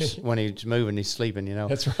sleeps when he's moving. He's sleeping. You know,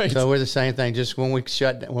 that's right. So we're the same thing. Just when we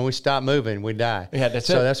stop moving, we die. Yeah, that's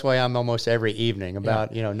it. So that's why I'm almost every evening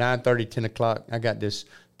about 9:30, 10 o'clock. I got this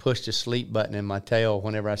push to sleep button in my tail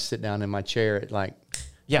whenever I sit down in my chair at like.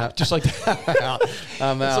 Yeah, just like that.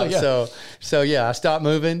 I'm out. So yeah, I stop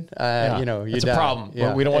moving. You know, it's die. A problem.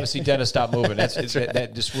 Yeah. We don't want to see Dennis stop moving. That's right.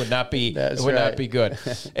 That just would not be. That's not be good.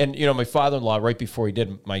 And my father-in-law, right before he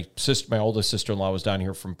did, my oldest sister-in-law was down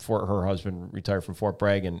here from her husband retired from Fort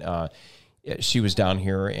Bragg, and she was down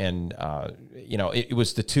here, and it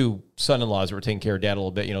was the two son-in-laws that were taking care of Dad a little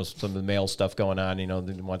bit. You know, some of the male stuff going on. You know,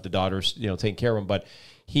 they didn't want the daughters, taking care of him, but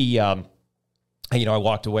he, I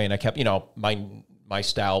walked away, and I kept, my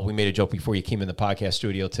style. We made a joke before you came in the podcast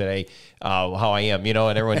studio today, how I am,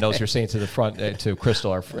 and everyone knows you're saying to the front, to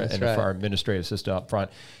Crystal, our our administrative assistant up front.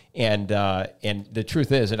 And the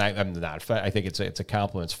truth is, and I'm not, I think it's a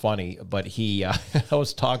compliment. It's funny, but I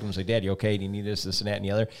was talking to him, say, Dad, you okay? Do you need this, and that, and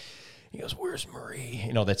the other? He goes, where's Marie?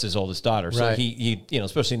 That's his oldest daughter. So he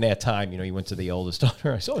especially in that time, he went to the oldest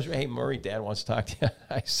daughter. I said, hey, Marie, Dad wants to talk to you.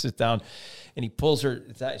 I sit down, and he pulls her,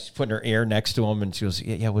 she's putting her ear next to him, and she goes,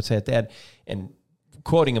 yeah, what's that, Dad? And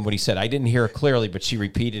quoting him what he said, I didn't hear it clearly, but she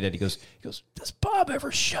repeated it. He goes, does Bob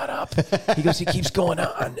ever shut up? He goes, he keeps going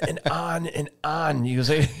on and on and on. He goes,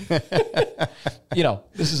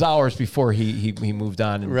 this is hours before he moved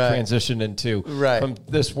on and transitioned into from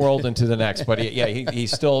this world into the next. But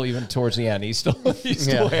he's still, even towards the end, he's still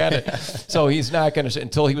at it. So he's not going to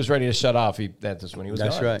until he was ready to shut off. That's when he was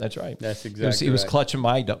gone. That's right. That's exactly. He was clutching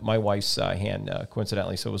my wife's hand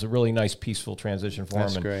coincidentally. So it was a really nice, peaceful transition for him.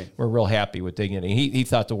 That's great. We're real happy with Dignity. He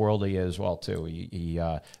thought the world of you as well too.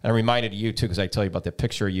 I'm reminded of you too because I tell you about the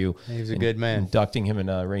picture of you. He was a good man. Inducting him in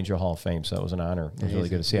Ranger Hall of Fame, so that was an honor. It was really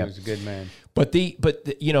good to see him. He was a good man. But the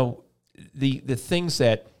things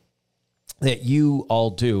that you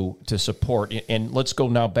all do to support, and let's go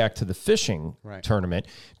now back to the fishing tournament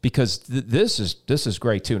because this is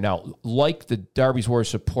great too. Now, like the Darby's Warriors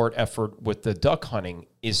support effort with the duck hunting,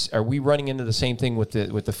 are we running into the same thing with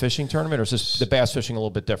the fishing tournament, or is this the bass fishing a little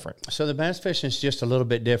bit different? So the bass fishing is just a little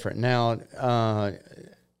bit different now.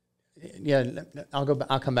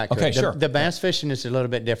 I'll come back to it. Sure. The bass fishing is a little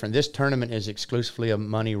bit different. This tournament is exclusively a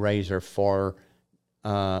money raiser for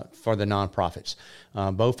the nonprofits.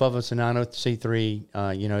 Both of us are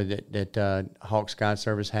 903c3. That Hawks Guide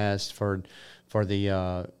Service has for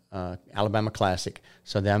the Alabama Classic.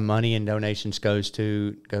 So that money and donations goes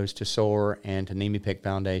to SOAR and to Nemi Pick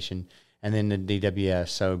Foundation, and then the DWS.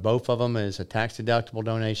 So both of them is a tax-deductible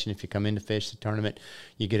donation. If you come in to fish the tournament,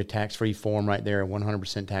 you get a tax-free form right there,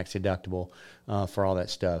 100% tax-deductible for all that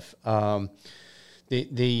stuff.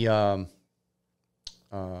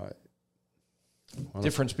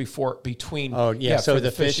 Difference between so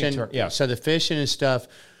the fishing so the fishing and stuff.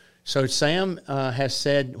 So Sam has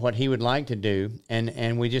said what he would like to do,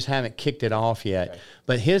 and we just haven't kicked it off yet. Okay.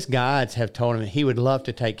 But his guides have told him he would love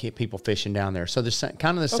to take people fishing down there. So the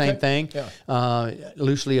kind of the same thing,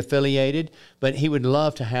 loosely affiliated. But he would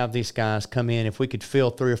love to have these guys come in. If we could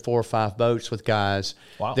fill 3 or 4 or 5 boats with guys,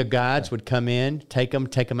 the guides would come in, take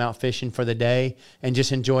them out fishing for the day, and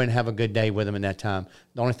just enjoy and have a good day with them at that time.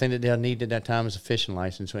 The only thing that they'll need at that time is a fishing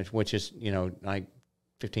license, which is like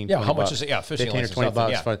 15, how 20 much bucks. Is it? 15 or 20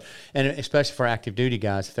 bucks and especially for active duty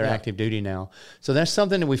guys if they're active duty now. So that's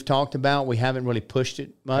something that we've talked about. We haven't really pushed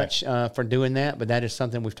it much for doing that, but that is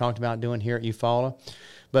something we've talked about doing here at Eufaula.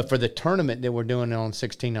 But for the tournament that we're doing on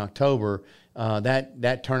 16 October,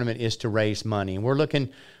 that tournament is to raise money.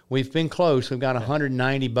 And we've been close. We've got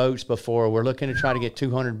 190 boats before. We're looking to try to get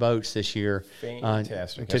 200 boats this year.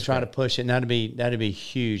 Fantastic. To try to push it. And that'd be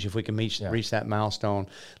huge if we can reach that milestone.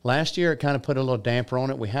 Last year, it kind of put a little damper on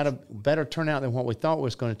it. We had a better turnout than what we thought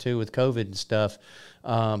was going to with COVID and stuff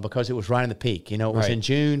because it was right in the peak. It was in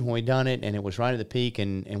June when we done it, and it was right at the peak,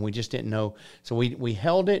 and we just didn't know. So we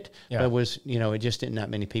held it, but it was, it just didn't that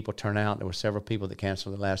many people turn out. There were several people that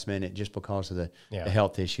canceled at the last minute just because of the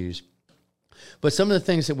health issues. But some of the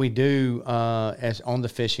things that we do as on the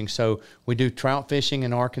fishing, so we do trout fishing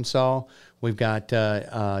in Arkansas. We've got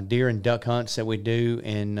deer and duck hunts that we do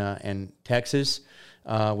in Texas.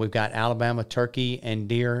 We've got Alabama turkey and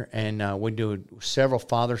deer, and we do several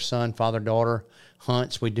father-son, father-daughter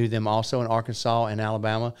hunts. We do them also in Arkansas and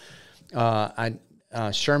Alabama.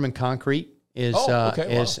 Sherman Concrete is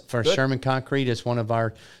for Good. Sherman Concrete is one of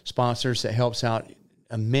our sponsors that helps out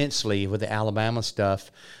immensely with the Alabama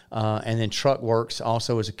stuff, and then Truck Works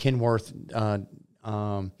also is a Kenworth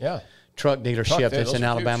truck dealership that's in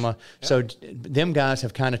Alabama. Yeah. So them guys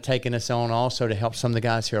have kind of taken us on also to help some of the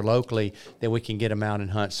guys here locally that we can get them out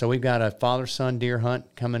and hunt. So we've got a father-son deer hunt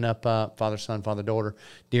coming up, father-son, father-daughter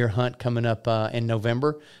deer hunt coming up in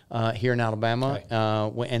November here in Alabama.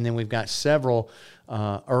 Okay. And then we've got several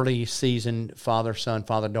early season father-son,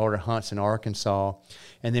 father-daughter hunts in Arkansas.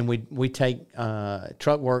 And then we take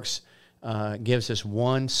Truck Works gives us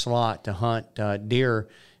one slot to hunt deer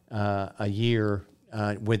a year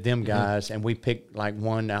with them guys, and we pick like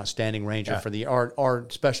one outstanding ranger for the our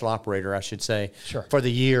special operator, I should say, for the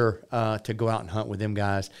year to go out and hunt with them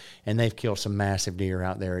guys, and they've killed some massive deer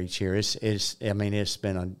out there each year. It's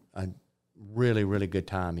been a really, really good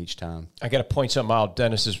time each time. I got to point something out.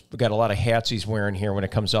 Dennis has got a lot of hats he's wearing here when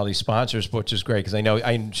it comes to all these sponsors, which is great because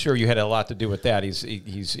I'm sure you had a lot to do with that.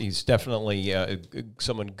 He's definitely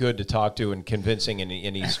someone good to talk to and convincing,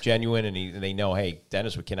 and he's genuine, and they know, hey,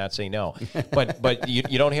 Dennis, we cannot say no. But you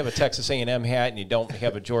don't have a Texas A&M hat, and you don't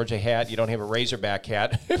have a Georgia hat, you don't have a Razorback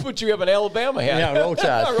hat, but you have an Alabama hat. Yeah, Roll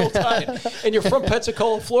Tide. Roll Tide. And you're from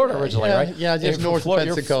Pensacola, Florida originally, right? Yeah, just north of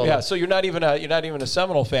Pensacola. Yeah, so you're not even a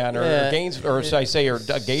Seminole fan or Gainesville. Or should I say, or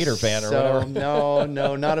a Gator fan, or whatever?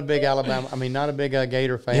 No, not a big Alabama. Not a big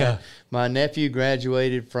Gator fan. Yeah. My nephew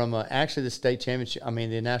graduated from actually the state championship.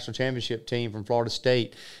 The national championship team from Florida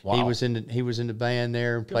State. Wow. He was in the band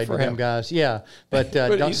there and played with them guys. Yeah, but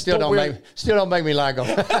still don't make me like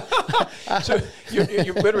them. So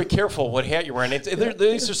you better be careful what hat you're wearing.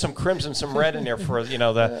 These are some crimson, some red in there for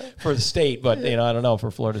the state, but I don't know for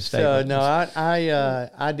Florida State. So no,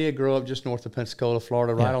 I did grow up just north of Pensacola,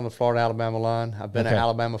 Florida, right on the Florida-Alabama line. I've been an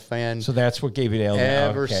Alabama fan. So that's what gave you the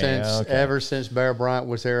Alabama. Ever since Bear Bryant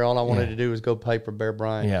was there, all I wanted to do was go play for Bear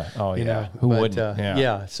Bryant. Yeah. Oh, yeah. Who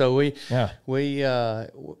wouldn't? So we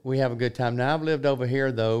have a good time. Now I've lived over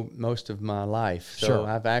here though most of my life. So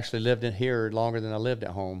I've actually lived in here longer than I lived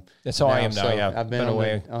at home. That's how I am now. Yeah. I've been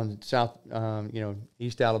away on South,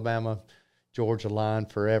 East Alabama, Georgia line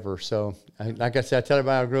forever. So, like I said, I tell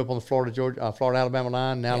everybody I grew up on the Florida-Alabama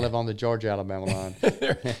line. Now I live on the Georgia-Alabama line.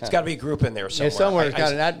 It's got to be a group in there somewhere.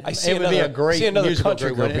 Yeah, somewhere. It would be a great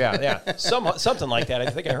country group. Yeah. Something like that. I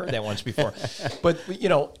think I heard that once before. But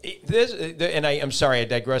this, and I'm sorry, I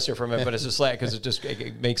digress here for a minute, but it's just because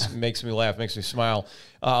it makes me laugh, makes me smile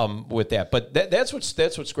with that. But that's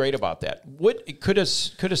what's great about that. What could a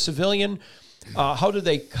civilian? How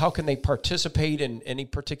can they participate in any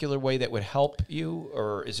particular way that would help you,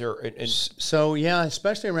 or is there? So yeah,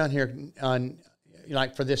 especially around here,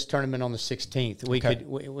 like for this tournament on the 16th, we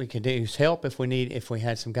could use help if we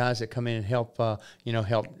had some guys that come in and help,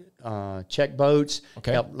 help check boats,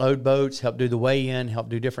 help load boats, help do the weigh-in, help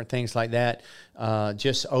do different things like that.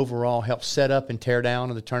 Just overall help set up and tear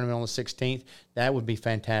down of the tournament on the 16th. That would be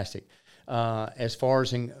fantastic. As far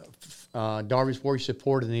as Darby's Warrior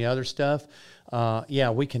Support and the other stuff,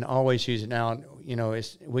 we can always use it now.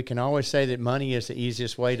 We can always say that money is the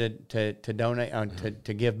easiest way to donate,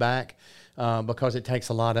 to give back, because it takes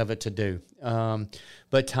a lot of it to do.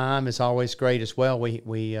 But time is always great as well.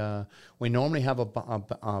 We normally have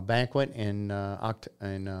a banquet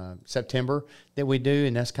in September that we do,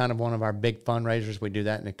 and that's kind of one of our big fundraisers. We do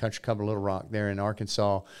that in the Country Club of Little Rock there in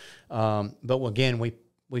Arkansas. But again,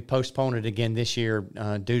 we postponed it again this year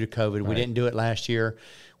due to COVID. Right. We didn't do it last year.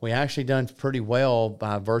 We actually done pretty well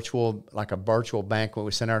by a virtual banquet.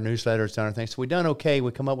 We sent our newsletters, done our things. So we done okay.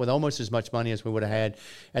 We come up with almost as much money as we would have had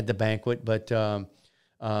at the banquet. But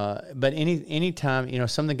any time,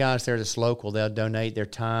 some of the guys there that's local, they'll donate their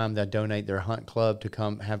time, they'll donate their hunt club to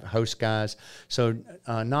come host guys. So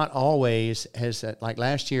not always like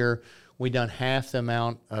last year, we done half the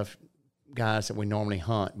amount of guys that we normally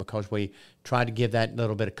hunt because we tried to give that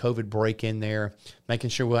little bit of COVID break in there, making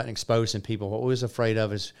sure we wasn't exposing people. What we was afraid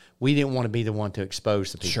of is we didn't want to be the one to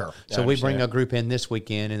expose the people. Sure. So we bring a group in this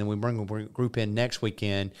weekend, and then we bring a group in next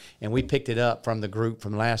weekend, and we picked it up from the group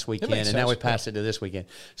from last weekend, and now we passed it to this weekend.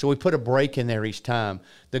 So we put a break in there each time.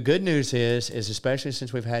 The good news is especially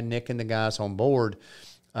since we've had Nick and the guys on board,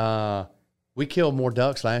 we killed more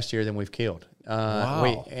ducks last year than we've killed.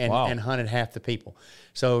 And hunted half the people.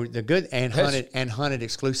 So the good hunted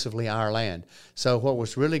exclusively our land. So what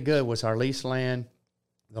was really good was our lease land,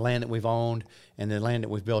 the land that we've owned, and the land that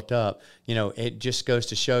we've built up. It just goes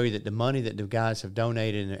to show you that the money that the guys have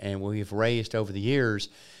donated and we've raised over the years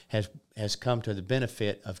has come to the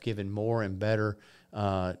benefit of giving more and better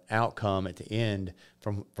outcome at the end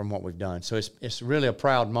from what we've done. So it's really a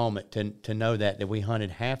proud moment to know that we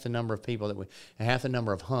hunted half the number of half the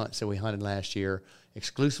number of hunts that we hunted last year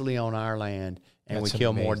exclusively on our land, and That's we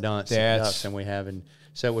killed more amazing. ducks than we have. And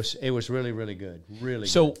so it was really, really good. Really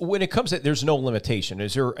So good. when it comes to, there's no limitation.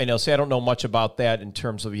 Is there, and I'll say I don't know much about that in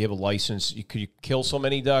terms of you have a license. Could you kill so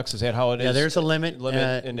many ducks? Is that how it is? Yeah, there's a limit.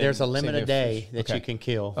 And There's a then limit same a day if- that okay. you can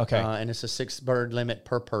kill. Okay. And it's a 6-bird limit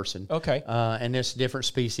per person. Okay. And there's different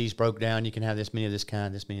species broke down. You can have this many of this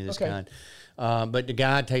kind, this many of this Okay. kind. But the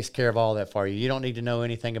guide takes care of all that for you. You don't need to know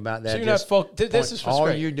anything about that. So you're not this is what's all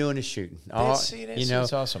great. you're doing is shooting.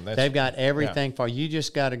 That's awesome. They've got everything for you. You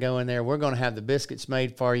just got to go in there. We're going to have the biscuits made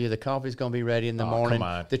for you. The coffee's going to be ready in the morning. come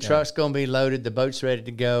on. The truck's going to be loaded. The boat's ready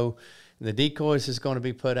to go. The decoys is going to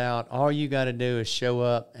be put out. All you got to do is show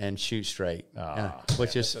up and shoot straight,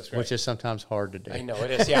 which is sometimes hard to do. I know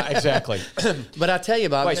it is. Yeah, exactly. But I tell you,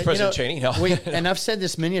 Bob, Vice President Cheney, no. and I've said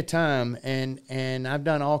this many a time, and I've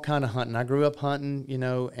done all kind of hunting. I grew up hunting,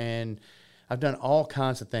 and I've done all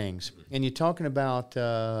kinds of things. And you're talking about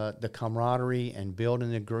the camaraderie and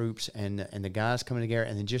building the groups and the guys coming together,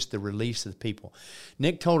 and then just the release of the people.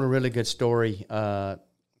 Nick told a really good story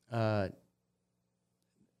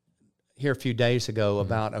here a few days ago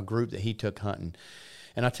about a group that he took hunting.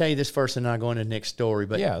 And I'll tell you this first and I'll go into Nick's story.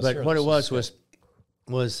 But what it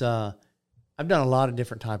was I've done a lot of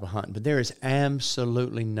different type of hunting, but there is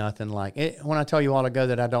absolutely nothing like it. When I tell you a while ago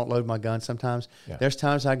that I don't load my gun sometimes, there's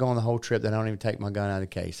times I go on the whole trip that I don't even take my gun out of the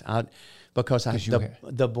case. Because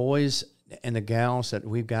the boys and the gals that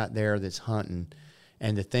we've got there that's hunting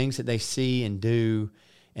and the things that they see and do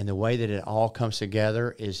and the way that it all comes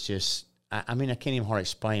together is just, I mean, I can't even hardly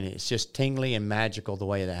explain it. It's just tingly and magical the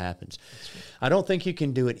way that happens. I don't think you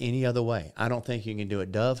can do it any other way. I don't think you can do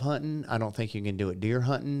it dove hunting. I don't think you can do it deer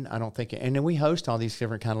hunting. I don't think, and then we host all these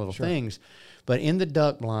different kind of little things, but in the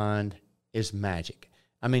duck blind is magic.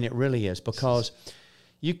 I mean, it really is, because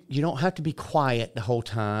you don't have to be quiet the whole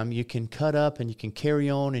time. You can cut up and you can carry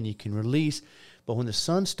on and you can release. But when the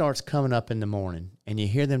sun starts coming up in the morning and you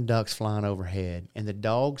hear them ducks flying overhead and the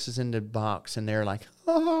dogs is in the box and they're like,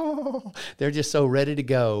 oh, they're just so ready to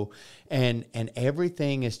go. And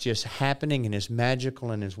everything is just happening and is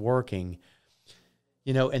magical and is working,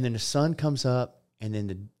 and then the sun comes up and then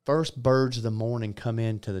the first birds of the morning come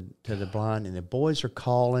into the blind and the boys are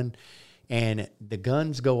calling and the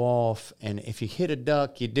guns go off. And if you hit a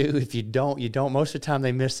duck, you do. If you don't, you don't. Most of the time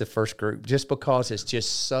they miss the first group just because it's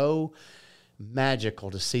just so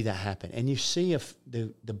magical to see that happen. And you see if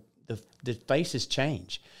the faces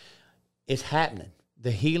change. It's happening.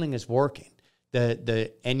 The healing is working. And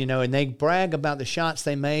they brag about the shots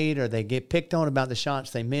they made, or they get picked on about the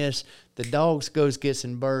shots they miss. The dogs goes gets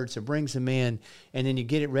some birds, it brings them in, and then you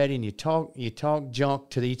get it ready and you talk junk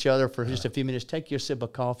to each other for just a few minutes, take your sip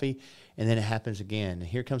of coffee, and then it happens again. And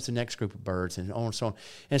here comes the next group of birds, and on and so on.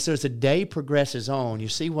 And so as the day progresses on, you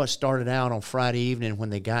see what started out on Friday evening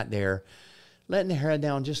when they got there, letting their hair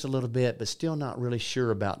down just a little bit, but still not really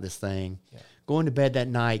sure about this thing. Yeah. Going to bed that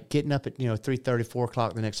night, getting up at 3:30, 4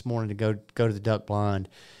 o'clock the next morning to go to the duck blind.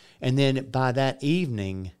 And then by that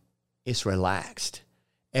evening, it's relaxed.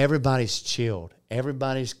 Everybody's chilled.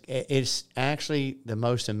 It's actually the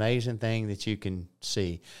most amazing thing that you can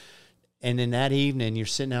see. And then that evening, you're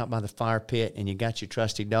sitting out by the fire pit, and you got your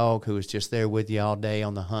trusty dog who was just there with you all day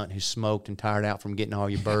on the hunt, who's smoked and tired out from getting all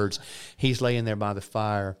your birds. He's laying there by the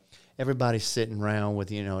fire. Everybody's sitting around with,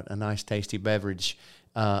 a nice tasty beverage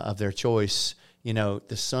of their choice. The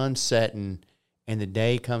sun's setting and the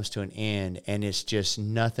day comes to an end, and it's just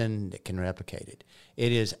nothing that can replicate it.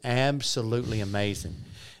 It is absolutely amazing.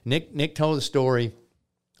 Nick told the story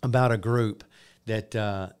about a group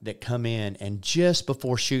that come in, and just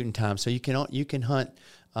before shooting time, so you can hunt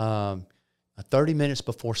 30 minutes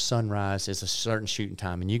before sunrise is a certain shooting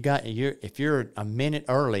time, and if you're a minute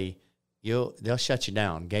early, they'll shut you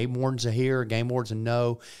down. Game wardens are here, game wardens are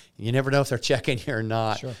no. You never know if they're checking you or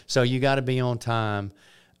not. Sure. So you got to be on time,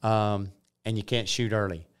 and you can't shoot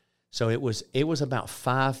early. So it was about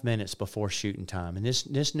 5 minutes before shooting time, and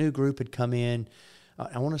this new group had come in.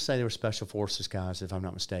 I want to say they were Special Forces guys, if I'm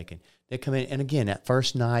not mistaken. They come in, and again, that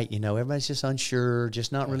first night, everybody's just unsure,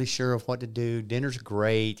 just not really sure of what to do. Dinner's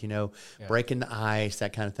great, breaking the ice,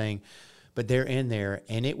 that kind of thing. But they're in there,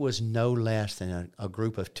 and it was no less than a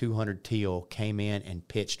group of 200 teal came in and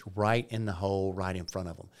pitched right in the hole right in front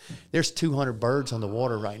of them. There's 200 birds on the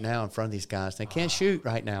water right now in front of these guys. They can't shoot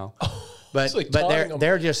right now. But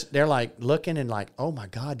they're like looking and like, oh, my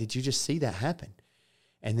God, did you just see that happen?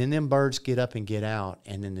 And then them birds get up and get out,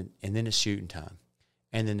 and then it's shooting time.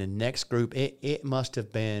 And then the next group, it must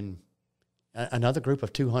have been another group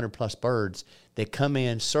of 200 plus birds that come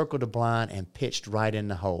in, circled the blind, and pitched right in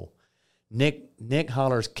the hole. Nick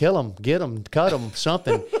hollers, kill them, get them, cut them,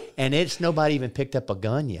 something. And it's nobody even picked up a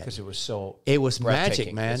gun yet. Because it was so It was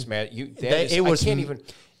magic, man. It's mad.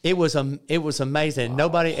 It was amazing.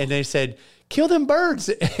 Nobody, and they said, kill them birds.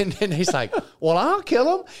 And then he's like, well, I'll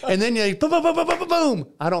kill them. And then they boom, boom, boom, boom, boom, boom.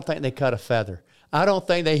 I don't think they cut a feather. I don't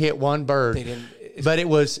think they hit one bird. They didn't. But it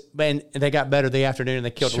was, and they got better the afternoon, and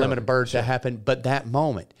they killed a limit of birds that happened. But that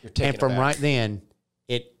moment, and from right then,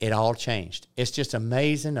 it all changed. It's just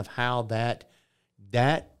amazing of how that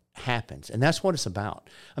happens, and that's what it's about.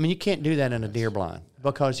 I mean, you can't do that in a deer blind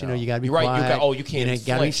because you know you got to be quiet. Right. You can't. You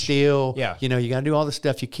got to be still. Yeah. You know, you got to do all the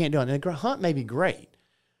stuff you can't do. And the hunt may be great,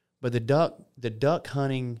 but the duck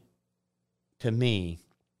hunting, to me,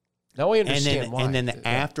 now I understand why. And then the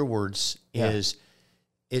afterwards is.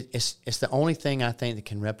 It's the only thing I think that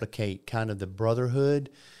can replicate kind of the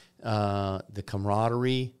brotherhood, the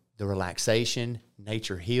camaraderie, the relaxation.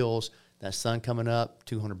 Nature heals. That sun coming up,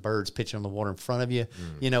 200 birds pitching on the water in front of you.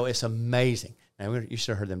 You know, it's amazing. Now, you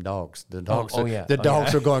should have heard them dogs. The dogs,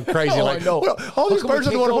 dogs are going crazy. Oh, like, I know. All these birds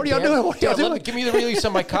in the water. What are y'all doing? What are y'all doing? Give me the release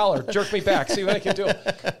on my collar. Jerk me back. See what I can do.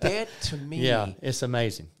 That, to me. Yeah, it's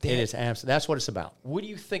amazing. It is absolutely. That's what it's about. What do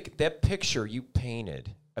you think, that picture you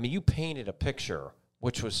painted? I mean, you painted a picture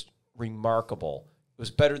which was remarkable. It was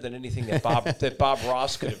better than anything that Bob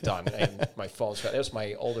Ross could have done. And my phone's got, that was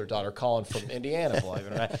my older daughter calling from Indiana, believe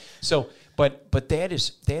it or not. So, but that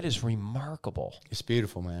is remarkable. It's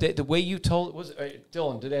beautiful, man. The way you told was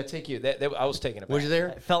Dylan. Did that take you? That I was taking it back. Was you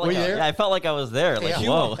there? I felt like I was there. Like,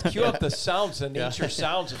 whoa. Cue up the sounds, the nature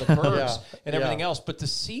sounds of the birds and everything else. But to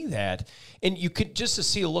see that, and you could just to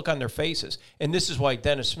see a look on their faces. And this is why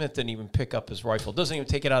Dennis Smith didn't even pick up his rifle. Doesn't even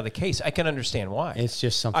take it out of the case. I can understand why. It's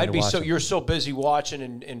just something. You're so busy watching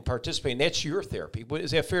and participating. That's your therapy. Is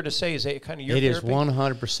that fair to say? Is that kind of your therapy? It is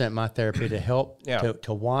 100% my therapy to help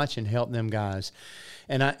to watch and help them guys.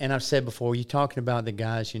 And I've said before, you're talking about the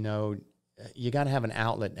guys, you know, you got to have an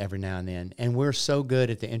outlet every now and then. And we're so good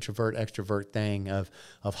at the introvert extrovert thing of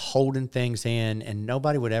holding things in, and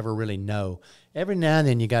nobody would ever really know. Every now and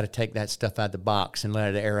then you got to take that stuff out of the box and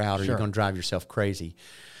let it air out, or you're going to drive yourself crazy.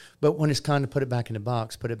 But when it's time to put it back in the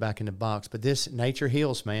box, put it back in the box. But this nature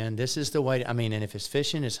heals, man. This is the way. I mean, and if it's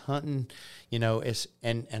fishing, it's hunting, you know, it's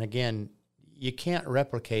and again, you can't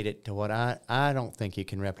replicate it to what I don't think you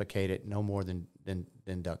can replicate it no more than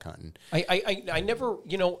duck hunting. I never,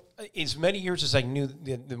 you know, as many years as I knew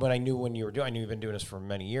when you were doing, I knew you've been doing this for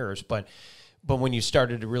many years, but when you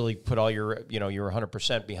started to really put all your, you know, you're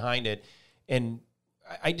 100% behind it, and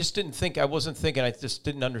I just didn't think, I just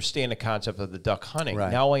didn't understand the concept of the duck hunting.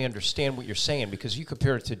 Right. Now I understand what you're saying, because you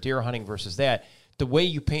compare it to deer hunting versus that. The way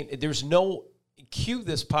you paint, there's no, cue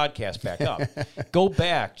this podcast back up. Go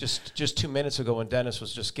back just 2 minutes ago when Dennis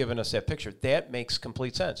was just giving us that picture. That makes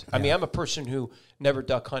complete sense. I mean, I'm a person who never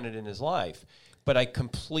duck hunted in his life, but I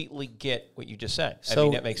completely get what you just said. I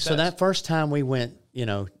mean, that makes sense. So that first time we went, you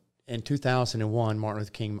know, in 2002, Martin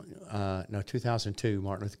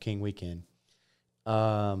Luther King weekend.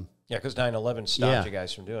 Yeah, because 9/11 stopped you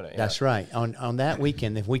guys from doing it. Yeah. That's right. On that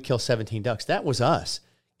weekend, if we killed 17 ducks, that was us.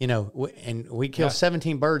 You know, and we killed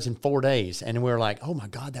 17 birds in 4 days, and we were like, "Oh my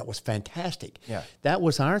God, that was fantastic!" Yeah, that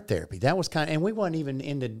was our therapy. That was and we weren't even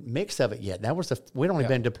in the mix of it yet. That was we'd only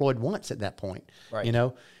been deployed once at that point. Right. You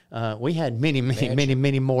know, we had many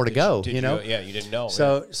more to go. You know, you didn't know.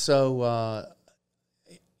 So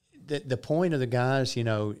the point of the guys, you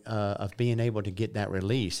know, of being able to get that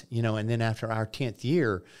release, you know, and then after our 10th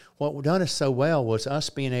year, what done us so well was us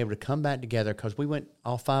being able to come back together, because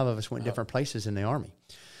all 5 of us went different places in the Army.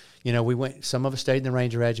 You know, some of us stayed in the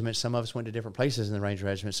Ranger Regiment, some of us went to different places in the Ranger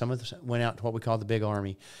Regiment, some of us went out to what we call the Big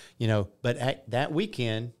Army, you know, but that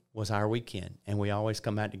weekend was our weekend, and we always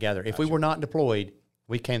come back together. If we were not deployed,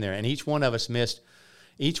 we came there, and each one of us missed.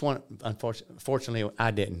 Each one, unfortunately,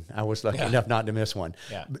 I didn't. I was lucky enough not to miss one.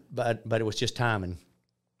 Yeah. But it was just timing.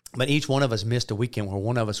 But each one of us missed a weekend where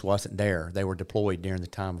one of us wasn't there. They were deployed during the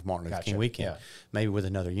time of Martin Luther King weekend, maybe with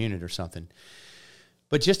another unit or something.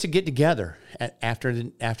 But just to get together after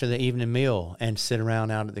the evening meal and sit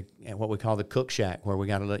around out at what we call the cook shack, where we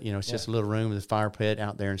got it's just a little room with a fire pit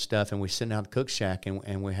out there and stuff, and we're sitting out at the cook shack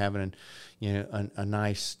and we're having a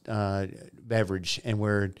nice beverage, and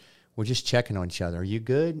we're just checking on each other. Are you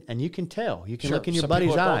good? And you can tell. You can look in your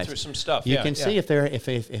buddy's eyes. Through some stuff. You can see if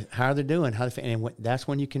how they're doing, and that's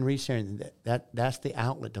when you can reach there, and that's the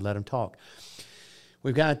outlet to let them talk.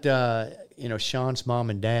 we've got Sean's mom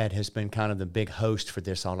and dad has been kind of the big host for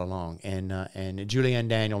this all along, and Julianne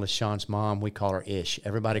Daniel is Sean's mom. We call her Ish.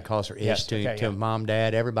 Everybody calls her Ish to mom,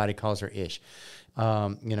 dad. Everybody calls her Ish.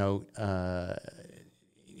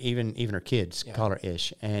 Even her kids call her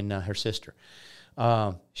Ish, and her sister.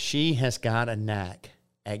 She has got a knack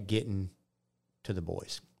at getting to the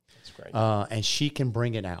boys. That's great. And she can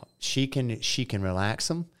bring it out. She can relax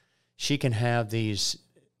them. She can have these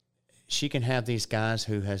guys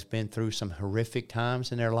who has been through some horrific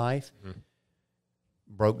times in their life,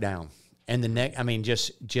 broke down. And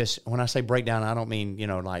just when I say breakdown, I don't mean,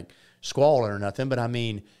 like squall or nothing, but I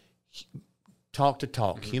mean talk to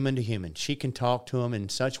talk, human to human. She can talk to them in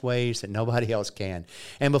such ways that nobody else can.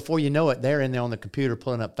 And before you know it, they're in there on the computer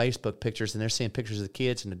pulling up Facebook pictures, and they're seeing pictures of the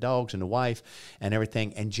kids and the dogs and the wife and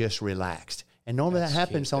everything, and just relaxed. And normally that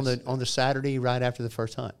happens on the Saturday right after the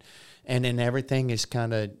first hunt. And then everything is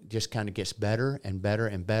kind of gets better and better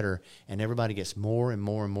and better, and everybody gets more and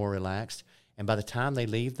more and more relaxed. And by the time they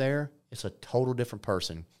leave there, it's a total different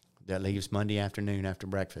person that leaves Monday afternoon after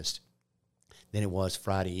breakfast than it was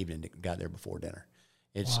Friday evening that got there before dinner.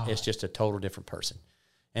 It's just a total different person.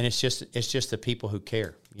 And it's just the people who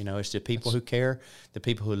care. It's the people who care, the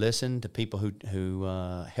people who listen, the people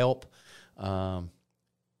who help,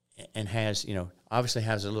 and has, obviously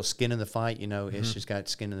has a little skin in the fight. Ish has got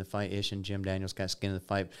skin in the fight. Ish and Jim Daniels got skin in the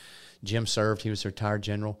fight. Jim served. He was a retired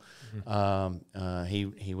general.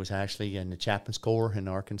 He was actually in the Chaplain's Corps in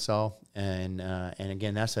Arkansas. And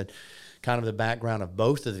again, that's kind of the background of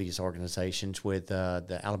both of these organizations with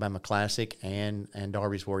the Alabama Classic and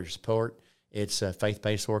Darby's Warrior Support. It's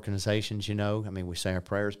faith-based organizations, we say our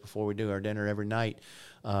prayers before we do our dinner every night,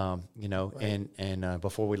 right. and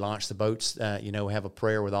before we launch the boats, we have a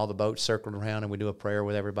prayer with all the boats circled around, and we do a prayer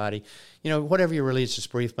with everybody. Whatever your religious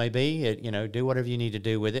belief may be, do whatever you need to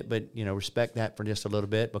do with it, but, respect that for just a little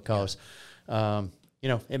bit because,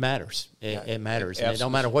 it matters. It matters. And it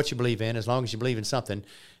don't matter what you believe in, as long as you believe in something,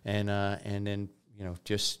 and then,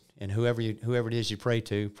 and whoever it is you pray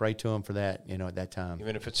to them for that, at that time.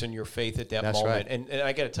 Even if it's in your faith at that That's moment. Right. And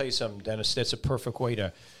I got to tell you something, Dennis, that's a perfect way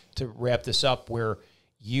to wrap this up, where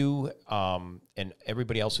you and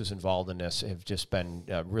everybody else who's involved in this have just been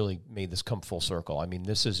really made this come full circle. I mean,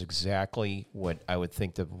 this is exactly what I would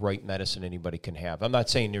think the right medicine anybody can have. I'm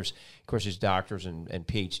not saying there's doctors and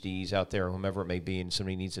PhDs out there, whomever it may be, and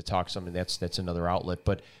somebody needs to talk to somebody, that's another outlet.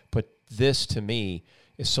 But this, to me,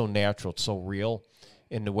 is so natural, it's so real.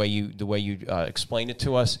 And the way you explain it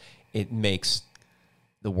to us, it makes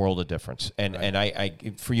the world of difference. And right. And I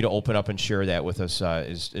for you to open up and share that with us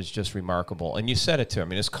is just remarkable. And you said it too. I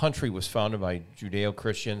mean, this country was founded by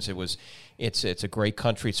Judeo-Christians. It's a great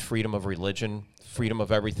country. It's freedom of religion, freedom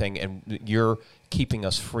of everything, and you're keeping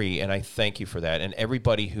us free. And I thank you for that. And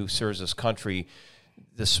everybody who serves this country,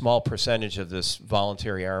 the small percentage of this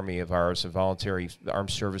voluntary army of ours, of voluntary armed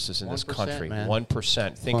services in this country,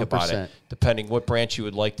 1%. Think 1%. About it. Depending what branch you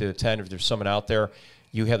would like to attend, if there's someone out there,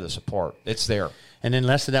 you have the support. It's there. And then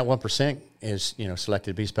less than that 1% is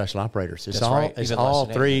selected to be special operators. It's That's all right. it's all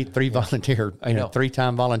three volunteer,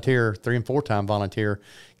 3-time volunteer, 3 and 4-time volunteer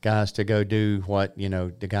guys to go do what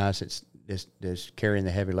the guys that's carrying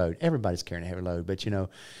the heavy load. Everybody's carrying a heavy load, but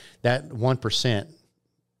that 1%.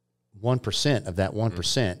 1% of that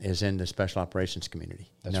 1% is in the special operations community.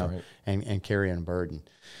 That's right. And carrying a burden.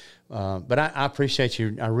 But I appreciate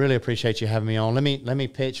you. I really appreciate you having me on. Let me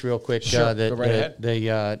pitch real quick. Sure. Go right ahead.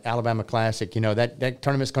 The Alabama Classic. That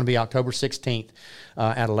tournament's going to be October 16th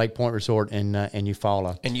at a Lake Point Resort in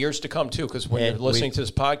Eufaula. And years to come too, because when you're listening to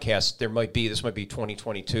this podcast, this might be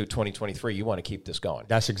 2022, 2023. You want to keep this going.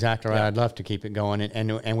 That's exactly right. Yeah. I'd love to keep it going,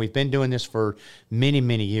 and we've been doing this for many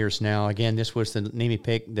years now. Again, this was the Nemi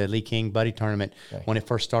Pick, the Lee King Buddy Tournament when it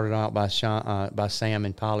first started out by Sam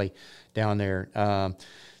and Polly down there.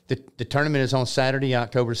 The tournament is on Saturday,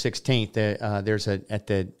 October 16th. There's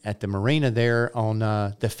at the marina there on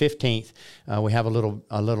the 15th. We have a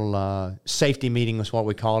little safety meeting is what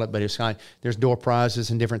we call it, but it's there's door prizes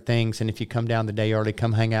and different things. And if you come down the day early,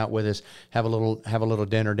 come hang out with us, have a little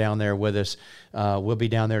dinner down there with us. We'll be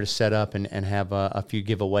down there to set up and have a few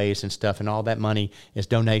giveaways and stuff. And all that money is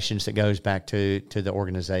donations that goes back to the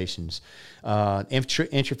organizations. Entry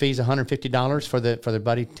fee is $150 for the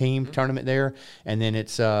buddy team tournament there, and then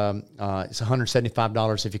it's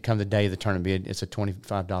 $175 if you come the day of the tournament. It's a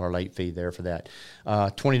 $25 late fee there for that.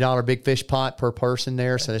 $20 big fish pot per person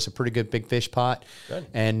there, so that's a pretty good big fish pot. Good.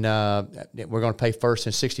 And we're going to pay first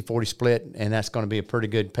in 60-40 split, and that's going to be a pretty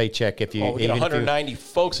good paycheck if you. We get 190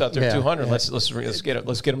 folks out there. Yeah, 200. yeah.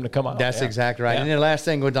 Let's get them to come out. That's exactly right. Yeah. And then the last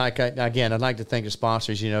thing would I'd like to thank the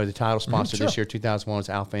sponsors. You know, the title sponsor sure. this year, 2001, is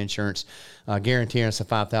Alpha Insurance, guaranteeing us a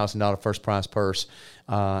 $5,000 first prize purse.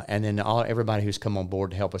 And then everybody who's come on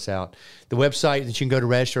board to help us out. The website that you can go to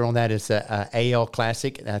register on that is AL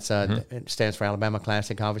Classic. That's it stands for Alabama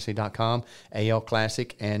Classic, obviously.com. AL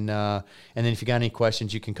Classic. And then if you got any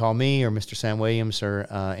questions, you can call me or Mr. Sam Williams or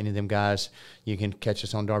any of them guys. You can catch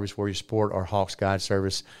us on Darby's Warrior Sport or Hawks Guide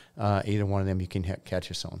Service. Either one of them you can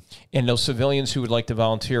catch us on. And those civilians who would like to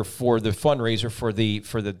volunteer for the fundraiser for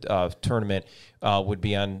the tournament would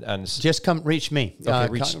be on. Just come reach me.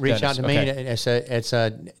 Okay, reach out to me. Okay. It's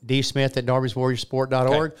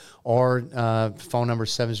dsmith@darbyswarriorsport.org or phone number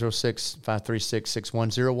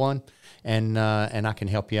 706-536-6101. And I can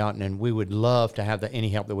help you out. And we would love to have any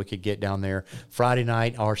help that we could get down there Friday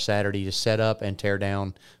night or Saturday to set up and tear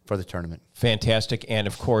down for the tournament. Fantastic. And,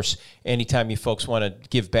 of course, anytime you folks want to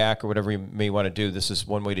give back or whatever you may want to do, this is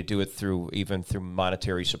one way to do it through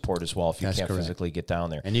monetary support as well if you That's can't correct. physically get down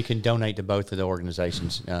there. And you can donate to both of the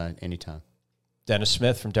organizations anytime. Dennis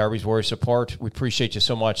Smith from Darby's Warrior Support. We appreciate you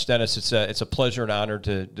so much, Dennis. It's a pleasure and honor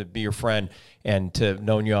to be your friend and to have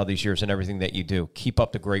known you all these years and everything that you do. Keep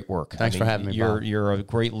up the great work. Thanks for having me, Bob. You're a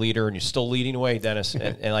great leader, and you're still leading away, Dennis.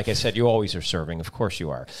 and like I said, you always are serving. Of course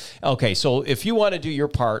you are. Okay, so if you want to do your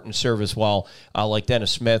part and serve as well, like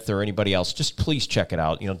Dennis Smith or anybody else, just please check it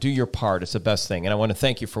out. Do your part. It's the best thing. And I want to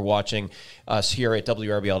thank you for watching us here at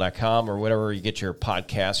WRBL.com or whatever you get your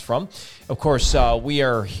podcast from. Of course, we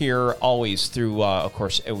are here always through, of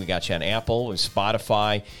course, we got you on Apple,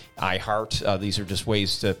 Spotify, iHeart. These are just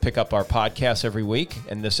ways to pick up our podcast every week,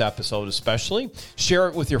 and this episode especially. Share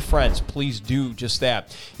it with your friends. Please do just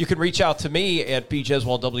that. You can reach out to me at B.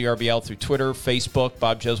 Jeswell WRBL through Twitter, Facebook,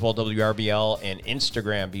 Bob Jeswell WRBL, and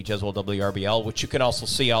Instagram, B. Jeswell WRBL, which you can also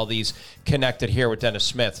see all these connected here with Dennis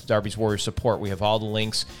Smith, Darby's Warrior Support. We have all the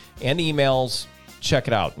links and emails. Check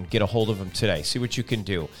it out and get a hold of them today. See what you can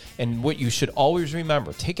do. And what you should always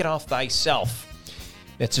remember, take it off thyself.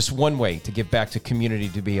 It's just one way to give back to community,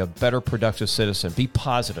 to be a better, productive citizen. Be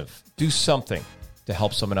positive. Do something to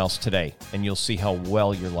help someone else today, and you'll see how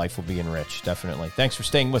well your life will be enriched. Definitely. Thanks for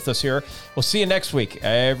staying with us here. We'll see you next week,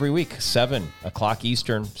 every week, 7 o'clock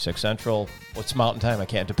Eastern, 6 Central. What's Mountain Time?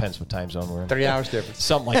 It depends what time zone we're in. 3 hours difference.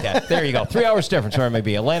 Something like that. There you go. 3 hours difference, where it may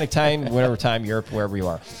be. Atlantic time, whatever time, Europe, wherever you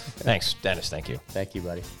are. Thanks, Dennis. Thank you. Thank you,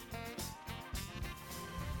 buddy.